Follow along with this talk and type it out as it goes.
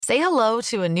Say hello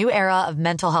to a new era of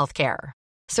mental health care.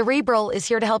 Cerebral is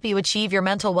here to help you achieve your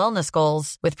mental wellness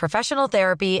goals with professional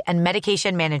therapy and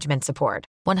medication management support.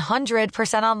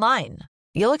 100% online.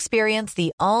 You'll experience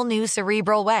the all-new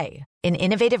Cerebral Way, an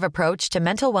innovative approach to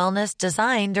mental wellness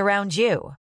designed around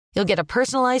you. You'll get a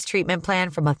personalized treatment plan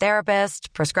from a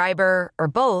therapist, prescriber, or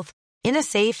both in a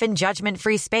safe and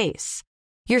judgment-free space.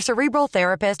 Your Cerebral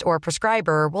therapist or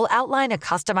prescriber will outline a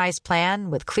customized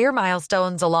plan with clear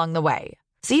milestones along the way,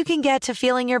 so you can get to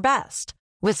feeling your best.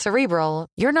 With Cerebral,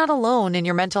 you're not alone in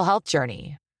your mental health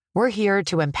journey. We're here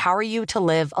to empower you to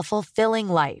live a fulfilling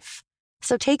life.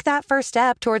 So take that first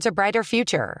step towards a brighter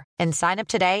future and sign up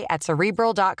today at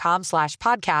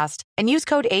Cerebral.com/podcast and use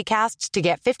code ACAST to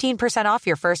get 15% off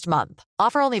your first month.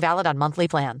 Offer only valid on monthly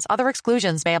plans. Other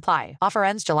exclusions may apply. Offer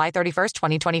ends July 31st,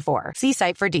 2024. See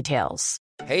site for details.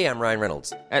 Hey, I'm Ryan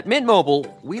Reynolds. At Mint Mobile,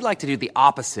 we like to do the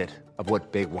opposite of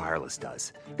what Big Wireless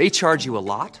does. They charge you a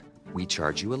lot. We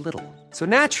charge you a little. So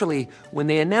naturally, when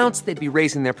they announced they'd be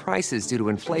raising their prices due to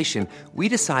inflation, we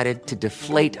decided to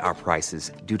deflate our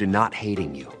prices due to not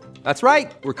hating you. That's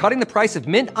right. We're cutting the price of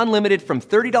Mint Unlimited from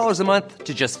 $30 a month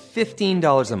to just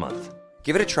 $15 a month.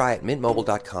 Give it a try at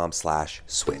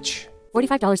mintmobile.com/switch.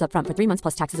 $45 up front for 3 months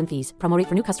plus taxes and fees. Promo rate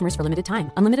for new customers for limited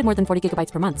time. Unlimited more than 40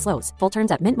 gigabytes per month. Slows full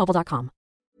terms at mintmobile.com.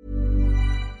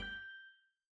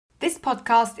 This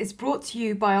podcast is brought to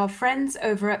you by our friends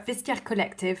over at Vestiaire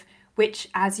Collective, which,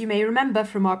 as you may remember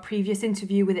from our previous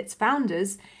interview with its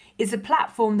founders, is a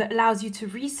platform that allows you to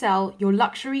resell your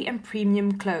luxury and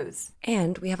premium clothes.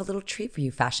 And we have a little treat for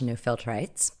you Fashion No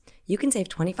Filterites. You can save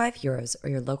 €25 or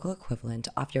your local equivalent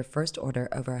off your first order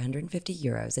over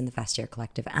 €150 in the Vestiaire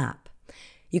Collective app.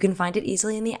 You can find it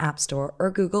easily in the App Store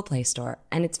or Google Play Store,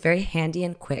 and it's very handy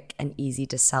and quick and easy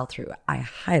to sell through. I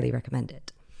highly recommend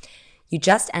it. You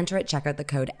just enter at checkout the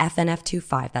code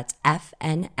FNF25, that's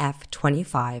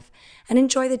FNF25, and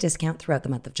enjoy the discount throughout the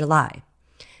month of July.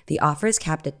 The offer is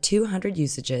capped at 200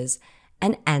 usages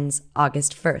and ends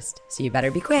August 1st, so you better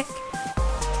be quick.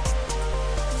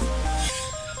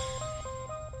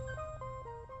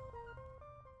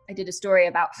 I did a story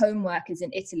about home workers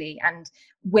in Italy and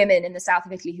women in the south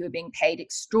of Italy who were being paid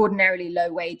extraordinarily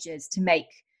low wages to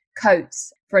make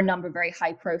coats for a number of very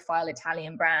high profile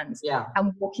Italian brands. Yeah.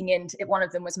 And walking into it, one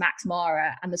of them was Max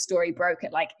Mara, and the story broke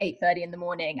at like 8:30 in the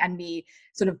morning, and me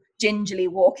sort of gingerly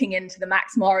walking into the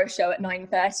Max Mara show at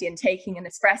 9:30 and taking an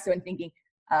espresso and thinking,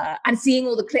 and seeing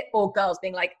all the clipboard girls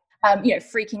being like,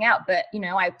 freaking out. But,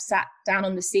 I sat down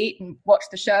on the seat and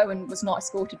watched the show and was not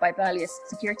escorted by burly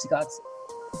security guards.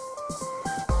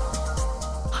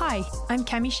 Hi, I'm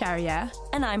Kemi Sharia.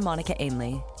 And I'm Monica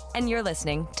Ainley. And you're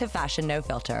listening to Fashion No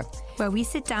Filter, where we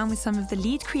sit down with some of the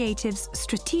lead creatives,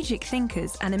 strategic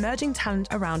thinkers, and emerging talent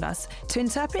around us to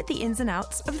interpret the ins and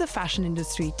outs of the fashion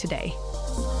industry today.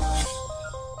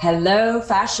 Hello,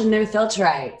 Fashion No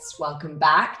Filterites. Welcome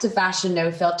back to Fashion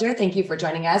No Filter. Thank you for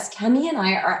joining us. Kemi and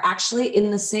I are actually in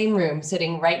the same room,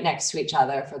 sitting right next to each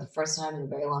other for the first time in a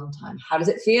very long time. How does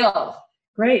it feel?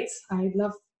 Great. I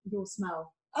love your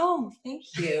smell. Oh, thank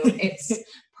you. It's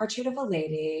Portrait of a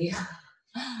Lady.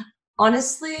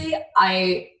 Honestly,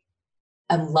 I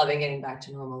am loving getting back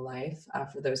to normal life.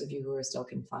 For those of you who are still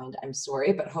confined, I'm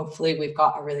sorry, but hopefully we've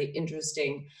got a really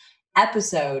interesting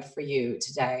episode for you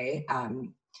today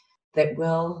that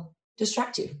will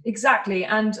distract you. Exactly.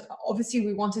 And obviously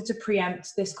we wanted to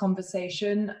preempt this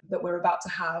conversation that we're about to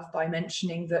have by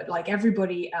mentioning that, like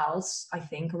everybody else, I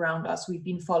think, around us, we've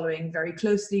been following very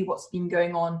closely what's been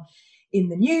going on in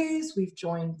the news. We've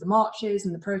joined the marches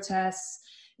and the protests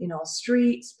in our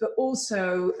streets, but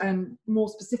also, and more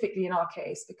specifically in our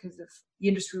case, because of the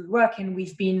industry we work in,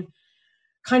 we've been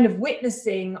kind of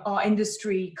witnessing our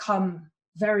industry come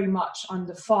very much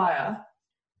under fire.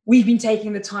 We've been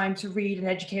taking the time to read and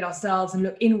educate ourselves and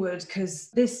look inward, because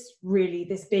this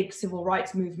big civil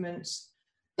rights movement,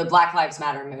 the Black Lives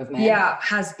Matter movement,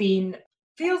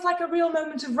 feels like a real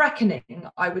moment of reckoning,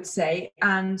 I would say,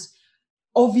 and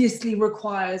obviously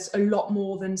requires a lot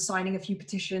more than signing a few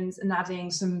petitions and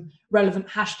adding some relevant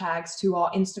hashtags to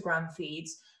our Instagram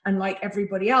feeds. And like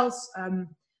everybody else,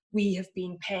 we have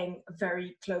been paying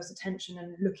very close attention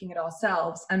and looking at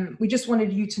ourselves. And we just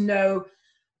wanted you to know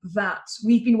that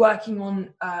we've been working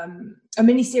on a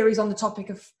mini series on the topic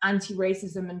of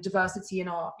anti-racism and diversity in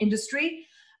our industry,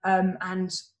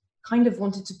 and kind of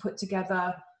wanted to put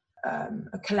together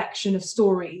a collection of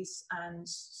stories and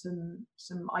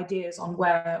some ideas on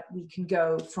where we can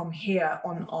go from here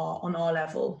on our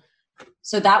level.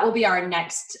 So that will be our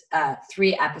next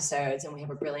 3 episodes, and we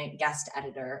have a brilliant guest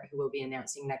editor who we'll be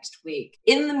announcing next week.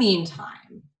 In the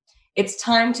meantime, it's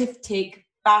time to take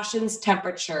fashion's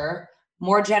temperature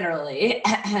more generally,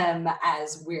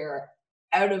 as we're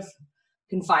out of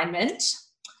confinement.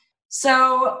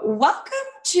 So welcome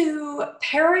to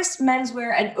Paris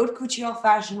Menswear and Haute Couture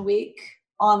Fashion Week,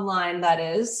 online that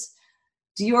is.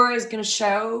 Dior is going to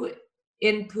show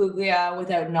in Puglia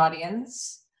without an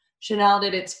audience. Chanel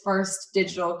did its first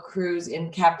digital cruise in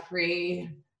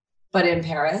Capri, but in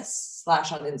Paris / on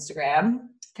Instagram.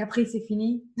 Capri, c'est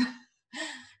fini.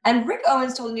 And Rick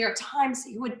Owens told the New York Times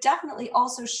he would definitely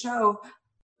also show,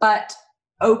 but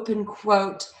open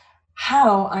quote,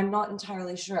 how, I'm not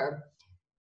entirely sure.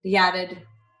 He added,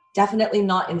 definitely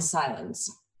not in silence.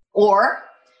 Or,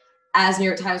 as New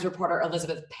York Times reporter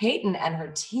Elizabeth Payton and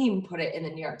her team put it in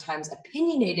the New York Times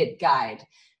opinionated guide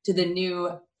to the new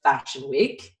Fashion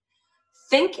Week,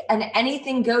 think an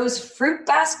anything goes fruit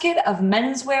basket of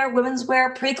menswear,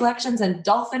 womenswear, pre-collections, and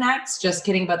dolphin acts. Just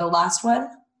kidding about the last one.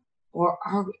 Or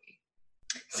are we?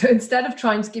 So instead of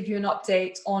trying to give you an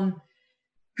update on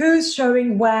who's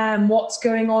showing where and what's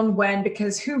going on when,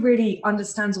 because who really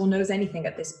understands or knows anything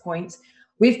at this point,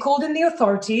 we've called in the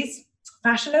authorities.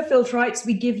 Fashion No Filterites,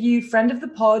 we give you friend of the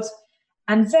pod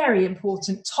and very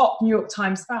important top New York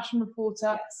Times fashion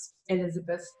reporter,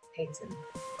 Elizabeth Payton.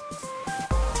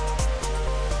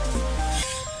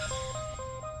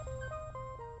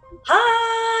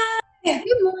 Hi!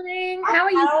 Good morning. How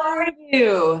are you? How are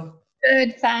you?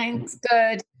 Good, thanks.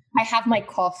 Good. I have my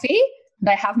coffee and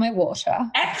I have my water.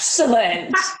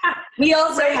 Excellent. We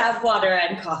also have water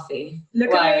and coffee.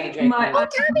 Look at me. Oh,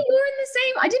 Tammy, you're in the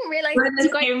same. I didn't realize We're in the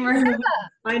you guys same were room. together.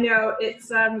 I know,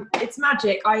 it's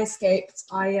magic. I escaped.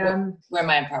 We're in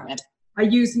my apartment. I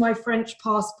used my French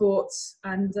passport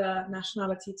and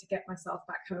nationality to get myself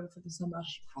back home for the summer.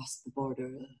 Across the border.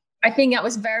 I think that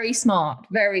was very smart.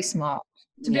 Very smart.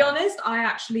 To be honest,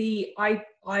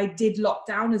 I did lock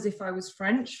down as if I was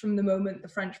French. From the moment the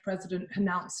French president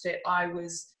announced it, I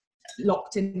was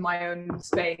locked in my own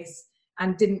space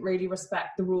and didn't really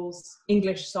respect the rules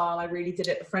English style. I really did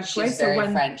it the French way. She's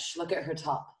very French. Look at her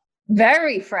top.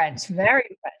 Very French.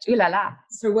 Very French. Ooh la la.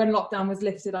 So when lockdown was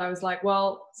lifted, I was like,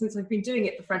 well, since I've been doing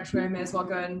it the French way, I may as well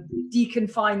go and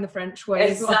deconfine the French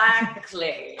way.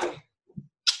 Exactly.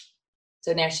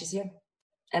 So now she's here.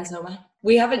 And so am I.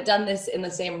 We haven't done this in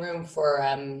the same room for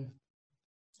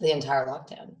the entire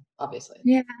lockdown, obviously.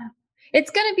 Yeah.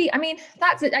 It's going to be, I mean,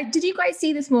 that's it. Did you guys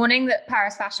see this morning that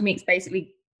Paris Fashion Week's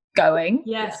basically going?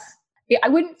 Yes. I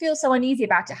wouldn't feel so uneasy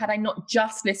about it had I not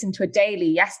just listened to a daily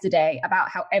yesterday about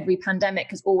how every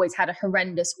pandemic has always had a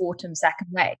horrendous autumn second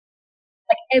wave.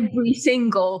 Like every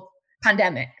single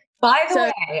pandemic. By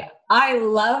the way, I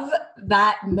love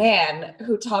that man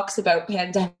who talks about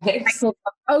pandemics.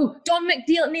 Oh, Don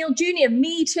McNeil Jr.,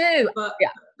 me too.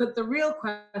 But the real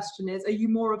question is, are you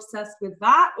more obsessed with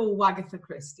that or Wagatha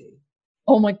Christie?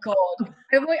 Oh my God.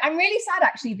 I'm really sad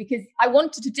actually, because I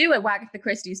wanted to do a Wagatha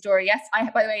Christie story. Yes,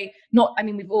 by the way,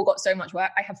 we've all got so much work.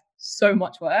 I have so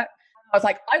much work. I was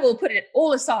like, I will put it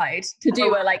all aside to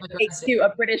do a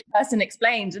British Person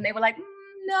Explained. And they were like,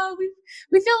 no,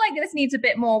 we feel like this needs a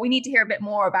bit more. We need to hear a bit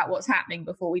more about what's happening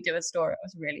before we do a story. It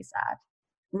was really sad.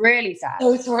 Really sad.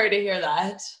 So sorry to hear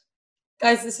that.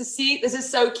 Guys, this is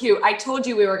so cute. I told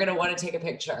you we were going to want to take a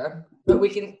picture, but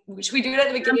should we do it at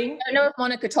the beginning? I don't know if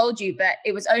Monica told you, but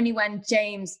it was only when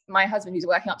James, my husband, who's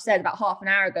working upstairs about half an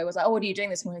hour ago, was like, oh, what are you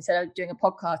doing this morning? I said, I'm doing a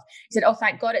podcast. He said, oh,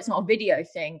 thank God it's not a video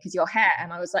thing because your hair.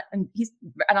 And I was like,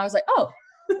 oh,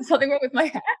 there's something wrong with my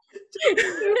hair.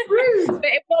 Rude. But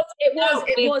it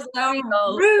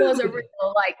was a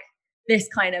real like this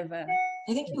kind of I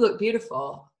think you look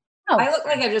beautiful. Oh. I look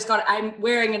like I'm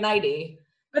wearing a nightie.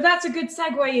 But that's a good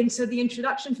segue into the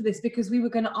introduction for this, because we were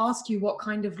going to ask you what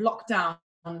kind of lockdown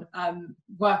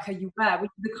worker you were. Were you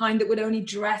the kind that would only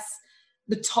dress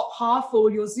the top half for all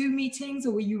your Zoom meetings,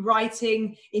 or were you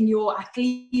writing in your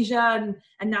athleisure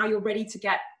and now you're ready to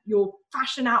get your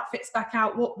fashion outfits back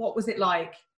out? What was it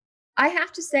like? I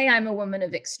have to say I'm a woman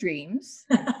of extremes.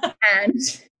 And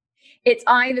it's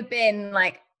either been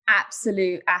like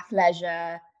absolute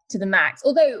athleisure to the max.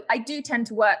 Although I do tend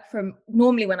to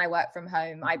normally when I work from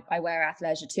home, I wear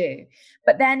athleisure too.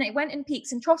 But then it went in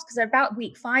peaks and troughs because about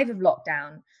week 5 of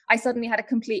lockdown, I suddenly had a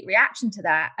complete reaction to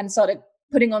that and started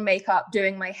putting on makeup,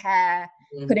 doing my hair,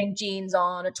 putting jeans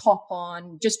on, a top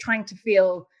on, just trying to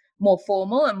feel more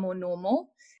formal and more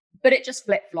normal. But it just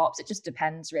flip-flops. It just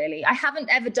depends, really. I haven't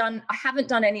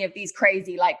done any of these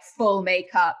crazy, like full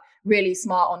makeup, really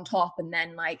smart on top and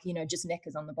then just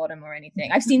knickers on the bottom or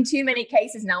anything. I've seen too many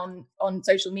cases now on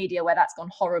social media where that's gone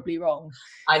horribly wrong.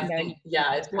 I think,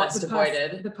 it's best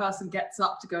avoided. The person gets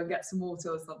up to go and get some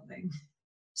water or something.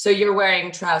 So you're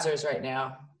wearing trousers right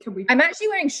now. I'm actually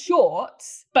wearing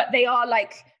shorts, but they are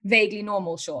like vaguely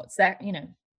normal shorts. They're,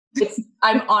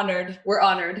 I'm honored. We're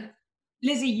honored.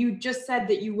 Lizzie, you just said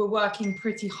that you were working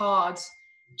pretty hard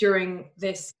during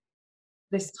this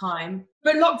time,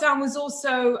 but lockdown was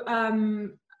also,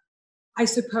 I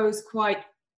suppose,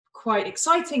 quite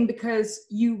exciting because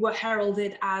you were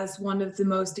heralded as one of the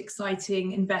most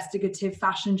exciting investigative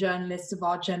fashion journalists of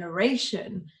our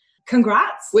generation.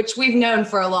 Congrats. Which we've known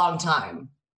for a long time.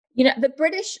 The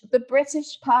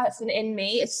British person in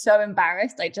me is so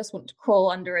embarrassed. I just want to crawl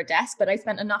under a desk, but I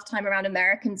spent enough time around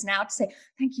Americans now to say,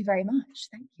 thank you very much.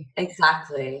 Thank you.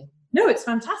 Exactly. No, it's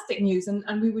fantastic news.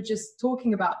 And we were just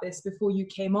talking about this before you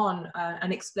came on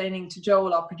and explaining to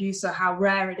Joel, our producer, how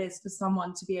rare it is for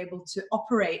someone to be able to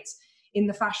operate in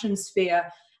the fashion sphere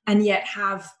and yet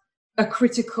have a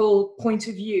critical point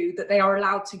of view that they are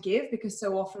allowed to give, because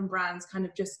so often brands kind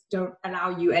of just don't allow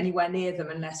you anywhere near them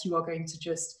unless you are going to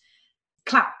just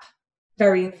clap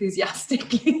very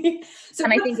enthusiastically.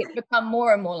 And I think it's become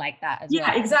more and more like that as well.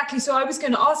 Yeah, exactly. So I was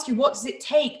going to ask you, what does it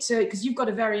take to, because you've got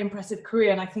a very impressive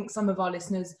career, and I think some of our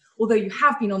listeners, although you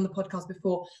have been on the podcast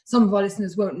before, some of our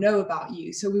listeners won't know about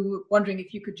you. So we were wondering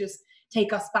if you could just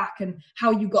take us back and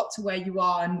how you got to where you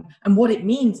are and what it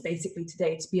means basically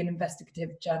today to be an investigative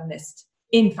journalist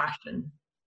in fashion.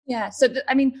 Yeah. So,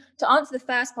 to answer the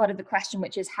first part of the question,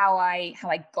 which is how I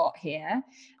got here,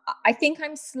 I think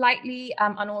I'm slightly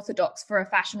unorthodox for a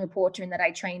fashion reporter in that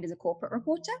I trained as a corporate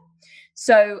reporter.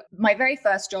 So my very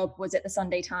first job was at the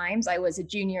Sunday Times. I was a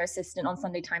junior assistant on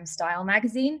Sunday Times Style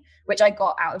magazine, which I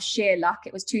got out of sheer luck.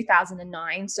 It was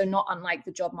 2009, so not unlike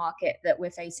the job market that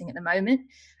we're facing at the moment.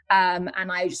 And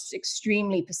I was just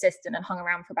extremely persistent and hung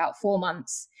around for about 4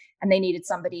 months. And they needed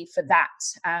somebody for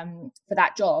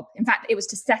that job. In fact, it was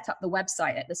to set up the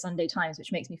website at the Sunday Times,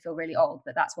 which makes me feel really old,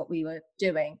 but that's what we were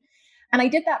doing. And I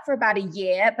did that for about a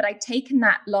year, but I'd taken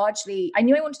that largely, I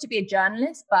knew I wanted to be a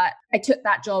journalist, but I took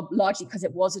that job largely because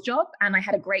it was a job and I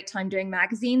had a great time doing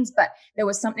magazines, but there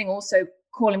was something also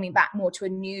calling me back more to a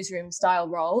newsroom style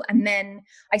role. And then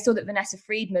I saw that Vanessa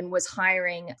Friedman was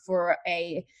hiring for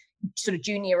a sort of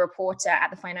junior reporter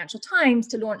at the Financial Times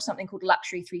to launch something called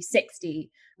Luxury 360,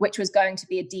 which was going to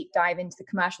be a deep dive into the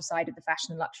commercial side of the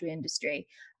fashion and luxury industry.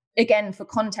 Again, for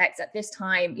context, at this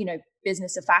time,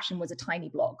 Business of Fashion was a tiny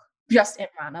blog. Just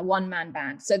Imran, a one-man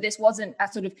band. So this wasn't a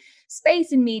sort of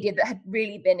space in media that had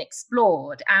really been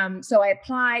explored. So I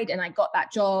applied and I got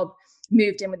that job,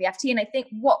 moved in with the FT. And I think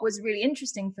what was really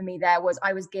interesting for me there was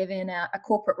I was given a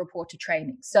corporate reporter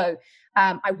training. So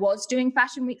I was doing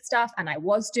Fashion Week stuff and I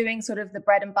was doing sort of the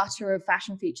bread and butter of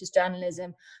fashion features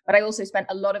journalism. But I also spent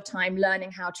a lot of time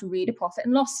learning how to read a profit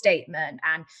and loss statement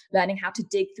and learning how to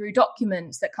dig through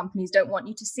documents that companies don't want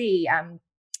you to see. And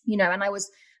I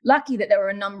was lucky that there were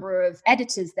a number of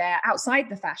editors there outside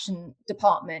the fashion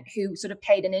department who sort of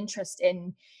paid an interest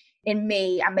in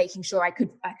me and making sure I could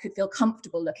feel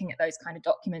comfortable looking at those kind of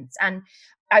documents. And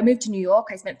I moved to New York.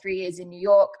 I spent 3 years in New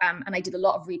York and I did a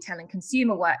lot of retail and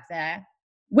consumer work there,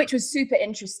 which was super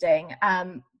interesting.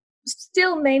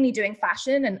 Still mainly doing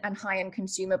fashion and high-end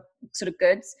consumer sort of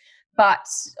goods, but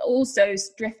also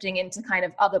drifting into kind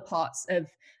of other parts of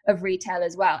retail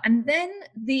as well. And then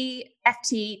the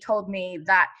FT told me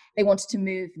that they wanted to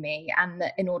move me and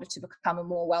that in order to become a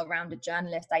more well-rounded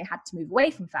journalist, I had to move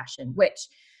away from fashion, which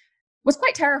was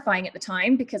quite terrifying at the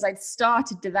time because I'd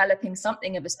started developing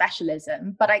something of a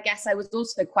specialism, but I guess I was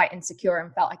also quite insecure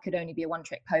and felt I could only be a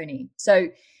one-trick pony. So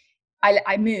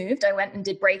I moved, I went and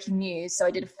did breaking news. So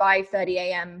I did a 5:30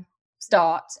 a.m.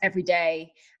 start every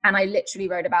day. And I literally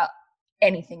wrote about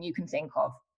anything you can think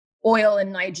of. Oil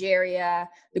in Nigeria,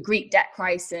 the Greek debt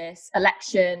crisis,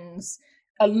 elections,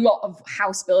 a lot of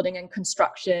house building and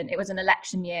construction. It was an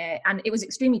election year and it was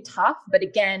extremely tough. But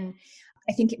again,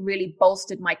 I think it really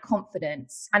bolstered my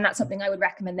confidence. And that's something I would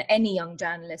recommend that any young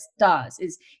journalist does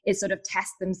is sort of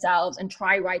test themselves and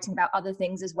try writing about other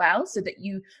things as well, so that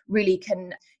you really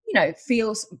can,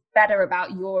 feel better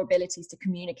about your abilities to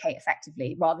communicate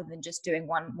effectively rather than just doing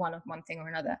one thing or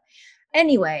another.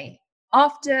 Anyway,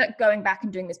 after going back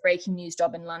and doing this breaking news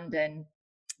job in London,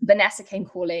 Vanessa came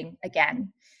calling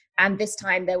again. And this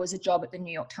time there was a job at the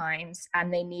New York Times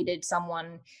and they needed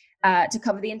someone to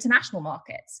cover the international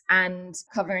markets and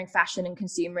covering fashion and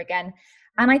consumer again.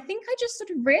 And I think I just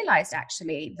sort of realized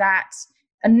actually that,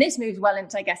 and this moves well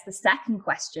into, I guess, the second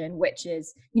question, which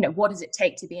is, what does it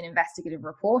take to be an investigative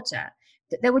reporter?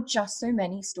 That there were just so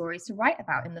many stories to write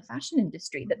about in the fashion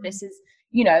industry, that this is,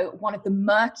 one of the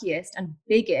murkiest and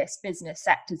biggest business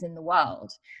sectors in the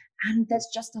world. And there's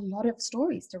just a lot of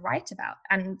stories to write about.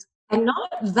 And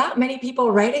not that many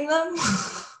people writing them.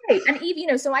 Right. And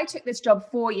even, so I took this job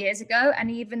 4 years ago,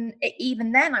 and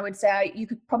even then I would say you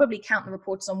could probably count the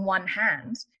reporters on one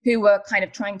hand who were kind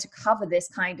of trying to cover this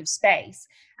kind of space.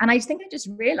 And I think I just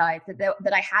realized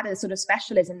that I had a sort of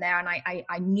specialism there, and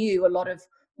I knew a lot of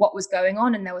what was going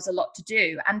on, and there was a lot to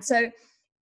do. And so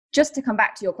just to come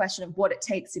back to your question of what it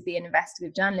takes to be an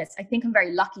investigative journalist, I think I'm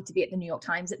very lucky to be at the New York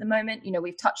Times at the moment.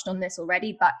 We've touched on this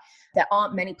already, but there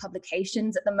aren't many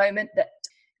publications at the moment that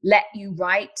let you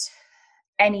write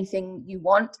anything you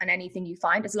want and anything you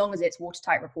find, as long as it's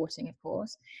watertight reporting, of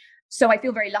course. So I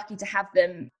feel very lucky to have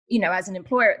them, as an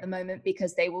employer at the moment,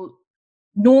 because they will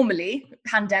normally,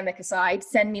 pandemic aside,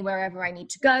 send me wherever I need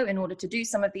to go in order to do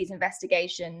some of these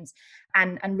investigations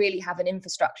and really have an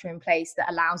infrastructure in place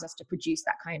that allows us to produce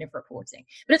that kind of reporting.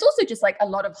 But it's also just like a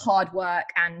lot of hard work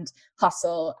and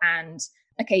hustle and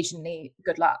occasionally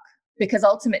good luck, because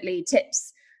ultimately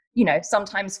tips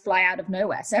sometimes fly out of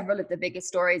nowhere. Several of the biggest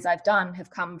stories I've done have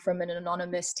come from an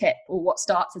anonymous tip, or what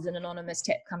starts as an anonymous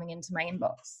tip coming into my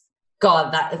inbox.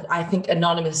 God, I think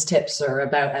anonymous tips are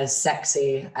about as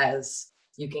sexy as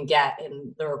you can get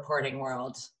in the reporting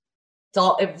world.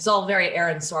 It's all very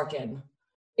Aaron Sorkin.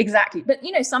 Exactly. But,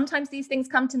 sometimes these things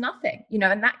come to nothing,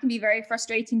 and that can be very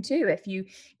frustrating too. If you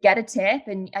get a tip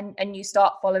and you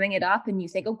start following it up and you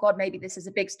think, oh God, maybe this is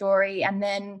a big story. And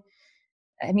then,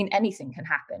 anything can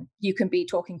happen. You can be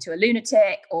talking to a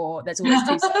lunatic, or there's always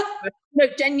two sides. No,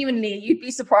 genuinely, you'd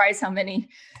be surprised how many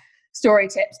story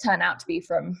tips turn out to be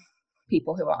from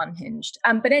people who are unhinged.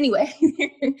 But anyway,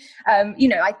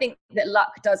 I think that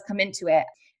luck does come into it.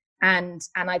 And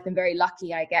I've been very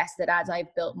lucky, I guess, that as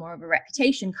I've built more of a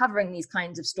reputation covering these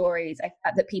kinds of stories,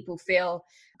 that people feel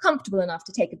comfortable enough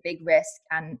to take a big risk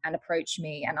and approach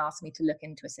me and ask me to look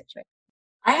into a situation.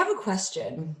 I have a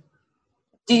question.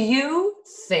 Do you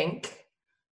think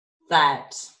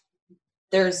that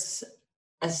there's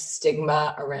a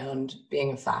stigma around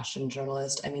being a fashion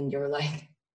journalist? You're like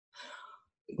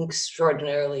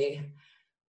extraordinarily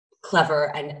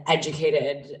clever and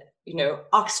educated,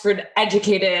 Oxford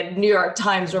educated New York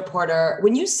Times reporter.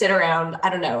 When you sit around, I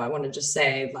don't know, I want to just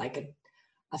say like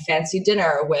a fancy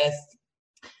dinner with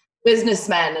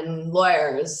businessmen and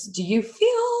lawyers, do you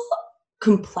feel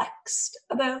complexed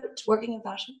about working in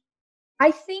fashion? I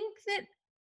think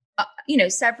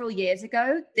that, several years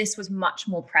ago, this was much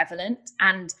more prevalent.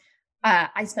 And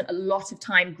I spent a lot of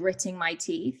time gritting my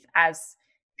teeth as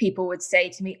people would say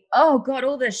to me, oh God,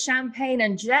 all the champagne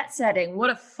and jet setting,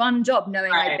 what a fun job,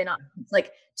 knowing I'd been up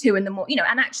like 2 a.m,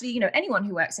 and actually, anyone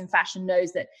who works in fashion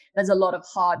knows that there's a lot of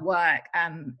hard work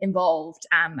involved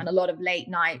and a lot of late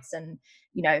nights and,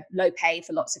 low pay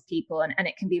for lots of people. And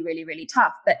it can be really, really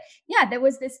tough. But yeah, there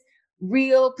was this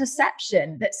real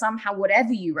perception that somehow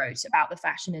whatever you wrote about the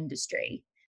fashion industry,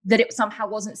 that it somehow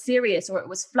wasn't serious or it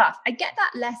was fluff. I get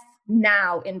that less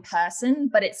now in person,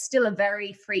 but it's still a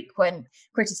very frequent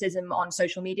criticism on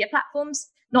social media platforms,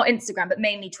 not Instagram, but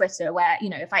mainly Twitter, where,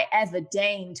 if I ever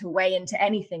deign to weigh into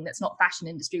anything that's not fashion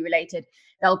industry related,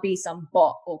 there'll be some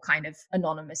bot or kind of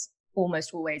anonymous,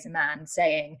 almost always a man,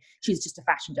 saying she's just a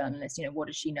fashion journalist, what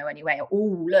does she know anyway? Or,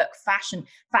 oh, look,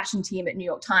 fashion team at New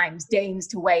York Times deigns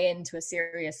to weigh into a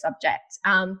serious subject.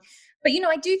 But,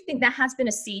 I do think there has been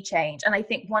a sea change. And I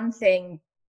think one thing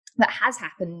that has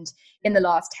happened in the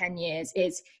last 10 years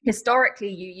is historically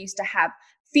you used to have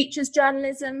features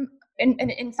journalism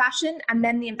in fashion, and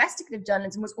then the investigative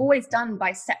journalism was always done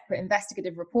by separate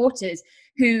investigative reporters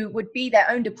who would be their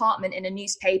own department in a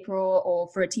newspaper or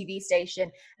for a TV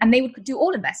station, and they would do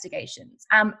all investigations.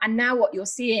 And now what you're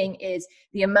seeing is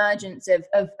the emergence of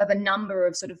a number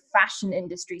of sort of fashion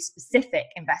industry specific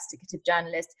investigative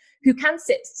journalists who can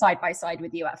sit side by side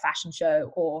with you at a fashion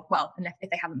show, or, well, if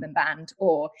they haven't been banned,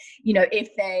 or,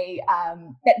 if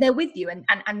they're with you and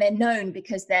they're known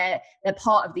because they're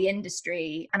part of the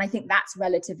industry. And I think that's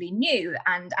relatively new.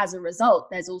 And as a result,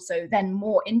 there's also then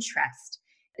more interest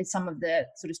in some of the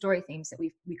sort of story themes that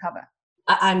we cover.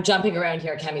 I'm jumping around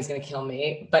here. Cammie's going to kill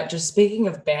me. But just speaking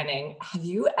of banning, have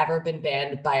you ever been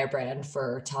banned by a brand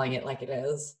for telling it like it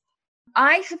is?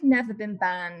 I have never been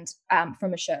banned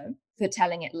from a show for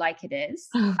telling it like it is.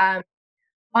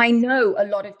 I know a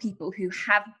lot of people who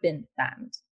have been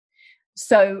banned.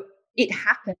 So it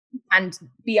happens, and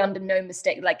be under no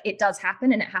mistake, like it does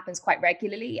happen, and it happens quite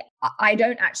regularly. I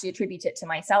don't actually attribute it to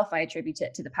myself. I attribute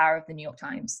it to the power of the New York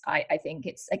Times. I think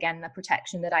it's, again, the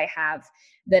protection that I have,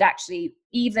 that actually,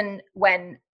 even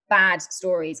when bad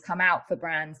stories come out for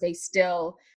brands, they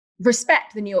still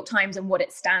respect the New York Times and what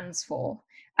it stands for.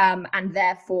 And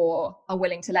therefore are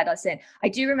willing to let us in. I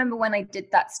do remember when I did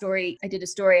that story, I did a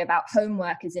story about home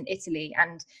workers in Italy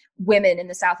and women in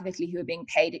the south of Italy who were being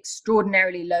paid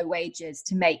extraordinarily low wages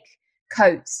to make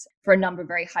coats for a number of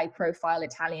very high profile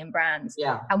Italian brands.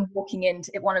 Yeah. And walking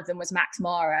into it, one of them was Max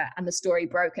Mara, and the story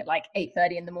broke at like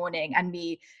 8:30 in the morning, and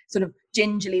me sort of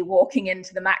gingerly walking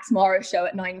into the Max Mara show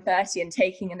at 9:30 and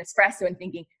taking an espresso and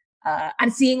thinking,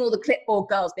 and seeing all the clipboard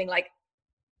girls being like,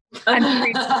 I'm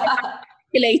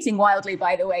articulating wildly,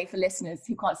 by the way, for listeners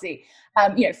who can't see,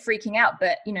 freaking out.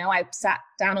 But, I sat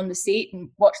down on the seat and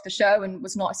watched the show and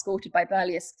was not escorted by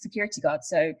burly security guards.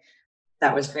 So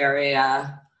that was very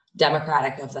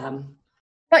democratic of them.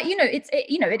 But,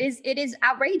 it is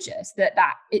outrageous that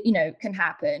can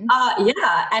happen.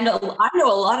 Yeah. And I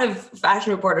know a lot of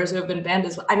fashion reporters who have been banned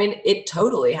as well. I mean, it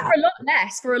totally happened.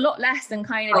 For a lot less than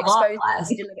kind of exposed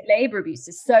to labor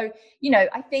abuses. So,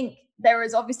 I think there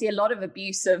is obviously a lot of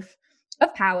abuse of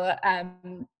power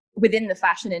within the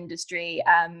fashion industry.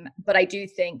 But I do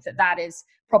think that is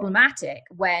problematic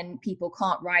when people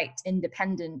can't write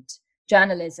independent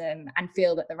journalism and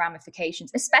feel that the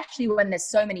ramifications, especially when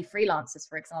there's so many freelancers,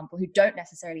 for example, who don't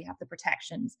necessarily have the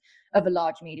protections of a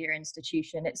large media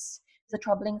institution, it's a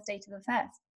troubling state of affairs.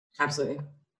 Absolutely.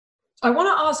 I want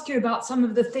to ask you about some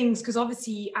of the things, because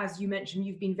obviously, as you mentioned,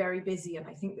 you've been very busy, and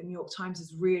I think the New York Times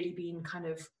has really been kind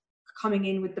of coming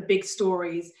in with the big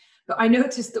stories. But I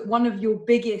noticed that one of your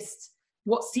biggest,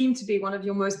 what seemed to be one of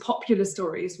your most popular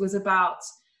stories, was about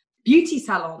beauty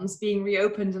salons being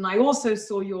reopened. And I also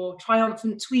saw your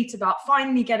triumphant tweet about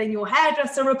finally getting your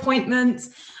hairdresser appointment.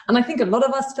 And I think a lot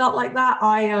of us felt like that.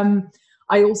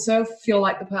 I also feel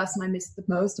like the person I missed the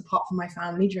most, apart from my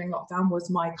family during lockdown,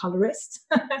 was my colorist.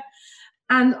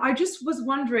 And I just was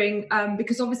wondering,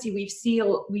 because obviously we've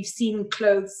seen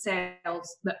clothes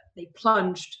sales that they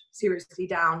plunged seriously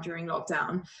down during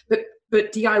lockdown,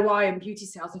 but DIY and beauty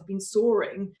sales have been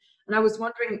soaring. And I was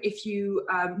wondering if you,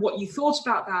 what you thought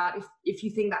about that, if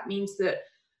you think that means that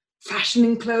fashion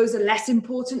and clothes are less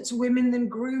important to women than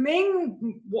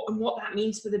grooming, what that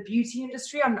means for the beauty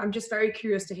industry. I'm just very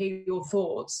curious to hear your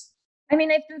thoughts. I mean,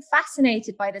 I've been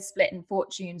fascinated by the split in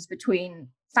fortunes between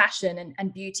fashion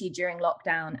and beauty during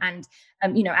lockdown. And,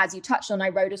 as you touched on, I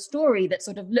wrote a story that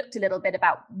sort of looked a little bit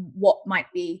about what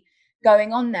might be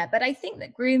going on there. But I think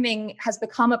that grooming has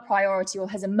become a priority, or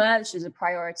has emerged as a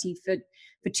priority for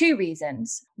two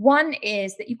reasons. One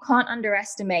is that you can't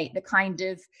underestimate the kind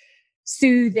of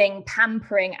soothing,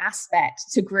 pampering aspect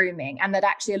to grooming, and that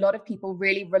actually a lot of people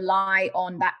really rely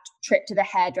on that trip to the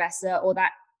hairdresser or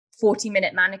that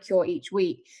 40-minute manicure each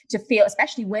week to feel,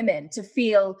 especially women, to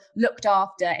feel looked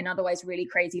after in otherwise really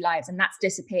crazy lives. And that's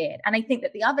disappeared. And I think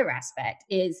that the other aspect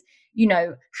is,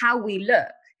 how we look.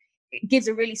 It gives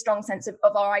a really strong sense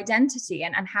of our identity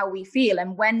and how we feel.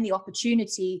 And when the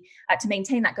opportunity to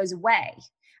maintain that goes away,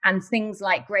 and things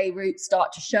like grey roots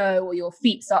start to show, or your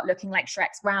feet start looking like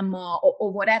Shrek's grandma,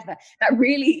 or whatever, that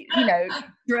really,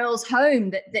 drills home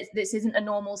that this isn't a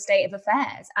normal state of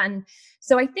affairs. And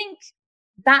so I think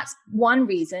that's one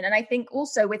reason. And I think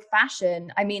also with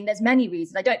fashion, I mean, there's many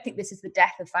reasons. I don't think this is the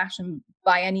death of fashion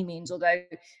by any means, although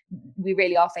we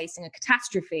really are facing a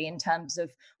catastrophe in terms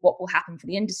of what will happen for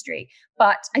the industry.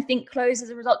 But I think clothes as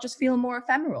a result just feel more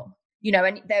ephemeral,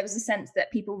 and there was a sense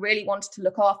that people really wanted to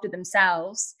look after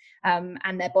themselves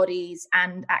and their bodies,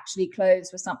 and actually clothes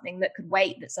were something that could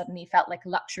wait, that suddenly felt like a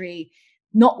luxury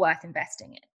not worth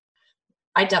investing in.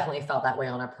 I definitely felt that way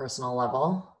on a personal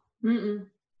level. Mm-mm.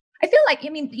 I feel like,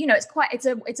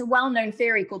 it's a well-known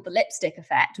theory called the lipstick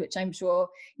effect, which I'm sure,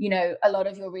 a lot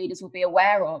of your readers will be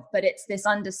aware of, but it's this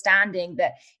understanding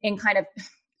that in kind of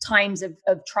times of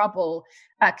trouble,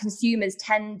 consumers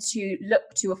tend to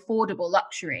look to affordable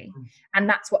luxury. And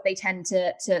that's what they tend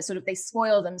to sort of, they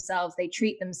spoil themselves, they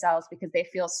treat themselves because they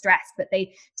feel stressed, but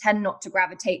they tend not to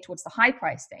gravitate towards the high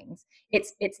price things.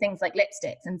 It's things like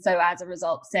lipsticks. And so as a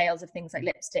result, sales of things like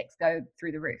lipsticks go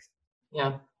through the roof.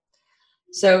 Yeah.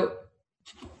 So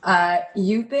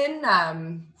you've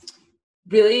been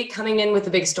really coming in with the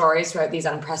big stories throughout these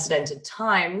unprecedented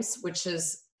times, which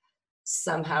has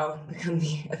somehow become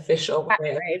the official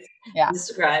way of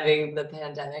describing the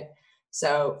pandemic.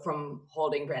 So from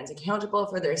holding brands accountable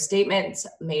for their statements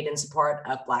made in support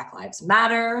of Black Lives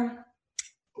Matter,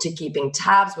 to keeping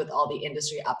tabs with all the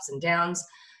industry ups and downs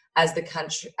as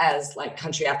country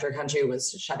after country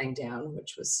was shutting down,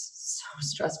 which was so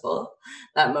stressful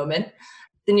that moment.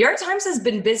 The New York Times has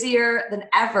been busier than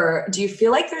ever. Do you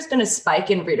feel like there's been a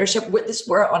spike in readership with this?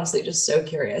 We're honestly just so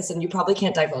curious, and you probably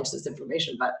can't divulge this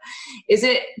information, but is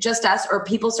it just us, or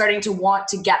people starting to want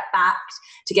to get back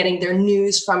to getting their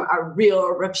news from a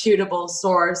real reputable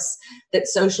source that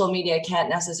social media can't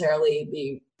necessarily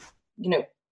be,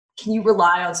 can you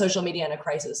rely on social media in a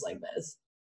crisis like this?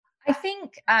 I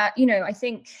think, I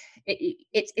think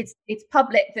it's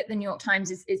public that the New York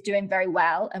Times is doing very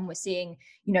well, and we're seeing,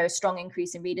 a strong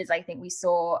increase in readers. I think we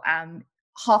saw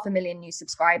 500,000 new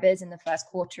subscribers in the first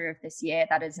quarter of this year.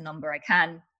 That is a number I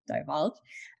can divulge.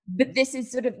 But this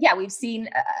is sort of, we've seen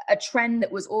a trend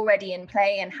that was already in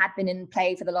play and had been in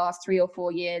play for the last 3 or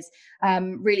 4 years,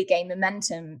 really gain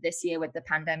momentum this year with the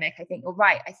pandemic. I think you're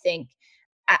right. I think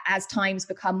as times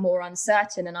become more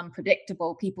uncertain and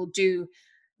unpredictable,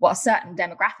 a certain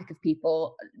demographic of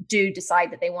people do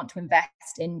decide that they want to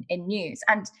invest in news.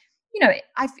 And,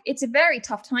 it's a very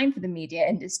tough time for the media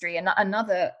industry. And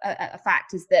another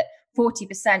fact is that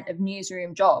 40% of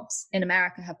newsroom jobs in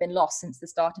America have been lost since the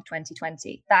start of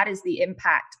 2020. That is the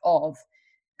impact of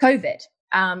COVID,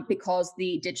 because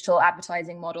the digital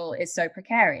advertising model is so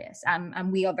precarious.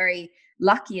 And we are very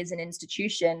lucky as an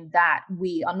institution that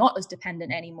we are not as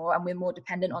dependent anymore, and we're more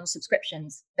dependent on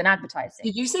subscriptions than advertising.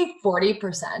 Did you say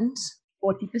 40%?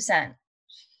 40%.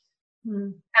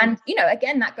 And,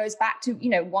 again, that goes back to,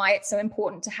 why it's so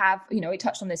important to have, we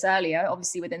touched on this earlier,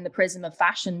 obviously within the prism of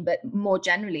fashion, but more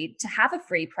generally to have a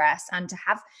free press and to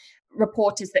have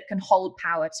reporters that can hold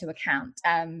power to account.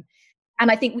 And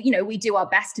I think, we do our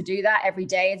best to do that every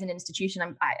day as an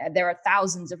institution. There are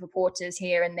thousands of reporters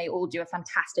here, and they all do a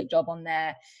fantastic job on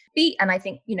their beat. And I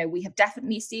think, we have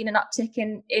definitely seen an uptick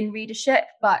in readership,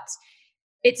 but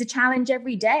it's a challenge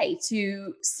every day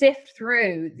to sift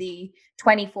through the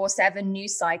 24/7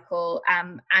 news cycle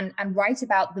and write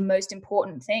about the most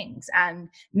important things and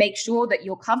make sure that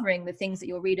you're covering the things that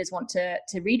your readers want to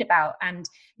read about. And,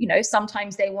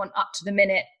 sometimes they want up to the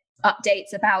minute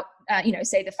updates about,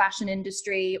 say the fashion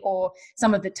industry or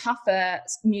some of the tougher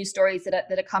news stories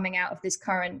that are coming out of this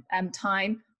current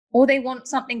time. Or they want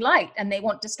something light and they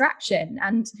want distraction.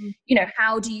 And,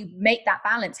 how do you make that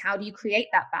balance? How do you create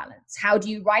that balance? How do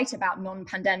you write about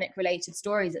non-pandemic related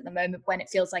stories at the moment when it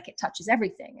feels like it touches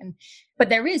everything? But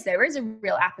there is a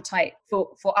real appetite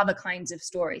for other kinds of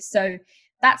stories. So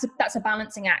that's a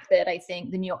balancing act that I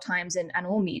think the New York Times and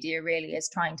all media really is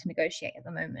trying to negotiate at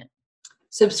the moment.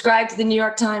 Subscribe to the New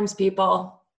York Times,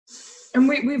 people. And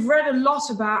we've read a lot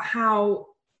about how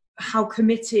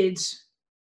committed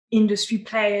industry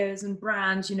players and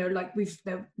brands,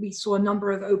 we saw a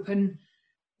number of open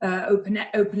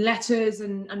letters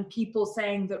and people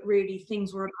saying that really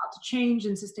things were about to change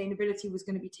and sustainability was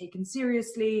going to be taken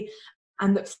seriously,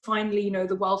 and that finally,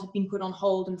 the world had been put on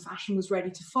hold and fashion was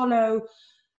ready to follow.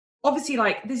 Obviously,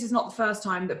 this is not the first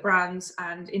time that brands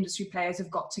and industry players have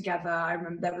got together. I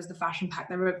remember there was the Fashion Pact.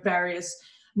 There were various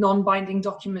non-binding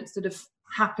documents that have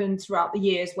happened throughout the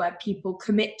years where people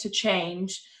commit to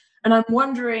change. And I'm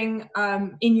wondering,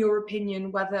 in your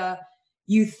opinion, whether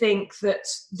you think that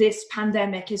this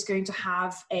pandemic is going to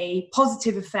have a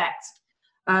positive effect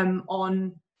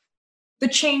on the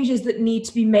changes that need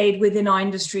to be made within our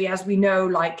industry. As we know,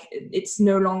 it's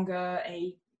no longer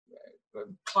a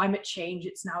climate change,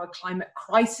 it's now a climate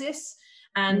crisis.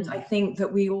 And I think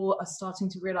that we all are starting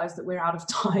to realize that we're out of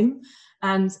time.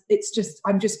 And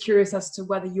I'm just curious as to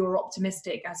whether you're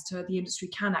optimistic as to the industry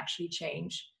can actually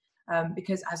change.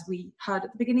 Because as we heard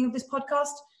at the beginning of this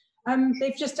podcast,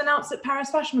 they've just announced that Paris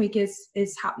Fashion Week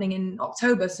is happening in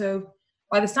October. So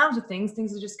by the sounds of things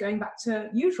are just going back to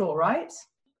usual, right?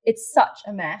 It's such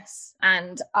a mess.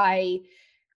 And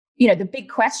the big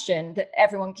question that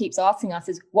everyone keeps asking us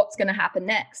is what's going to happen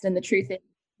next? And the truth is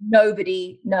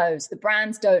nobody knows. The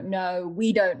brands don't know.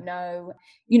 We don't know.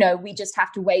 We just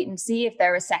have to wait and see if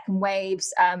there are second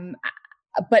waves.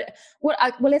 But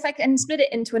if I can split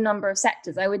it into a number of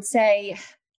sectors, I would say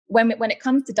when it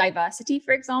comes to diversity,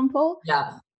 for example,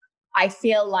 I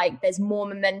feel like there's more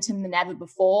momentum than ever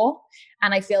before.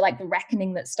 And I feel like the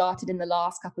reckoning that started in the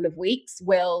last couple of weeks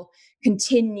will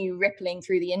continue rippling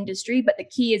through the industry. But the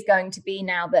key is going to be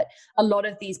now that a lot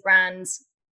of these brands,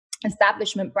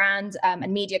 establishment brands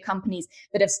and media companies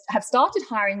that have started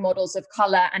hiring models of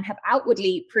color and have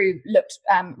outwardly looked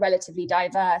relatively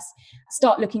diverse,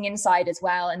 start looking inside as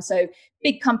well. And so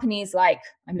big companies like,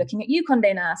 I'm looking at you,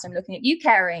 Condé Nast, I'm looking at you,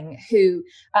 Kering, who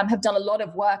have done a lot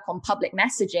of work on public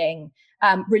messaging,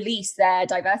 release their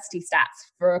diversity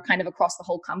stats for kind of across the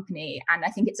whole company. And I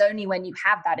think it's only when you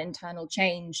have that internal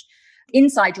change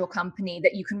inside your company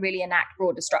that you can really enact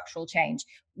broader structural change.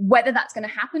 Whether that's going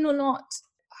to happen or not,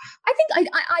 I think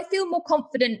I feel more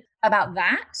confident about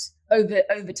that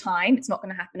over time. It's not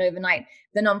going to happen overnight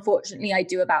than unfortunately I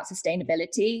do about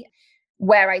sustainability,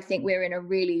 where I think we're in a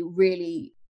really,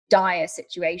 really dire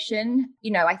situation.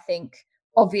 I think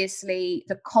obviously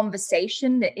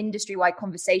the industry-wide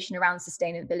conversation around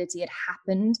sustainability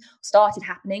started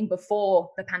happening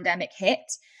before the pandemic hit.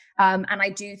 And I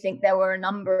do think there were a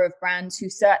number of brands who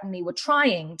certainly were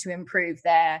trying to improve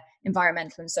their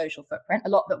environmental and social footprint, a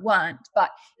lot that weren't, but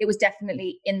it was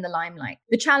definitely in the limelight.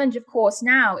 The challenge, of course,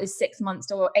 now is 6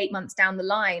 months or 8 months down the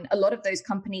line, a lot of those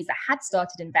companies that had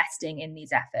started investing in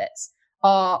these efforts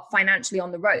are financially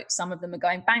on the ropes. Some of them are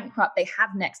going bankrupt. They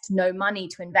have next to no money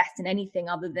to invest in anything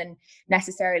other than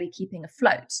necessarily keeping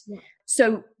afloat. Yeah.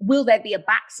 So will there be a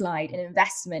backslide in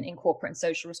investment in corporate and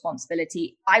social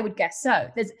responsibility? I would guess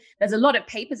so. There's a lot of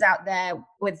papers out there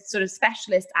with sort of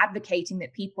specialists advocating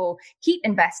that people keep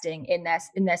investing in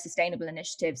their sustainable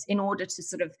initiatives in order to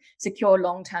sort of secure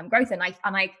long-term growth. And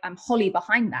I'm wholly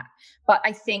behind that. But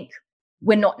I think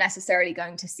we're not necessarily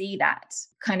going to see that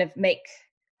kind of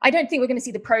I don't think we're going to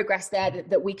see the progress there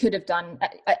that we could have done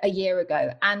a year ago.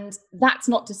 And that's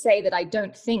not to say that I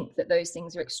don't think that those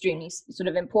things are extremely sort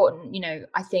of important. You know,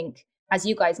 I think, as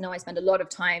you guys know, I spend a lot of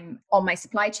time on my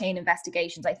supply chain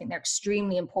investigations. I think they're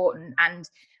extremely important. And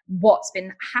what's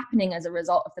been happening as a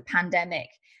result of the pandemic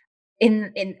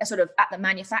in sort of at the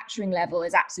manufacturing level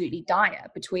is absolutely dire,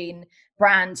 between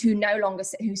brands who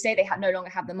say they no longer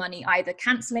have the money, either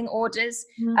cancelling orders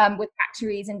with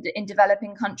factories in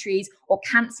developing countries or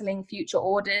cancelling future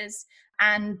orders.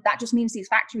 And that just means these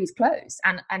factories close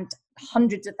and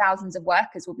hundreds of thousands of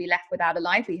workers will be left without a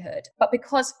livelihood. But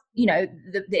because, you know,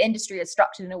 the industry is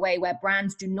structured in a way where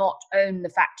brands do not own the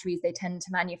factories they tend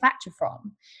to manufacture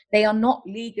from, they are not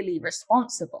legally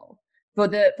responsible for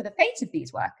the fate of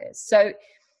these workers. So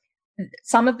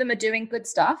some of them are doing good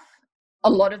stuff. A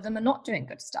lot of them are not doing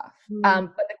good stuff.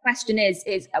 But the question is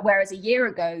whereas a year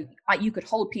ago, you could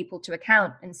hold people to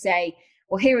account and say,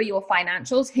 well, here are your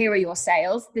financials, here are your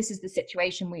sales, this is the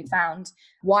situation we found,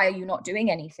 why are you not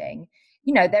doing anything?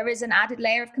 You know, there is an added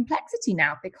layer of complexity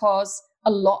now because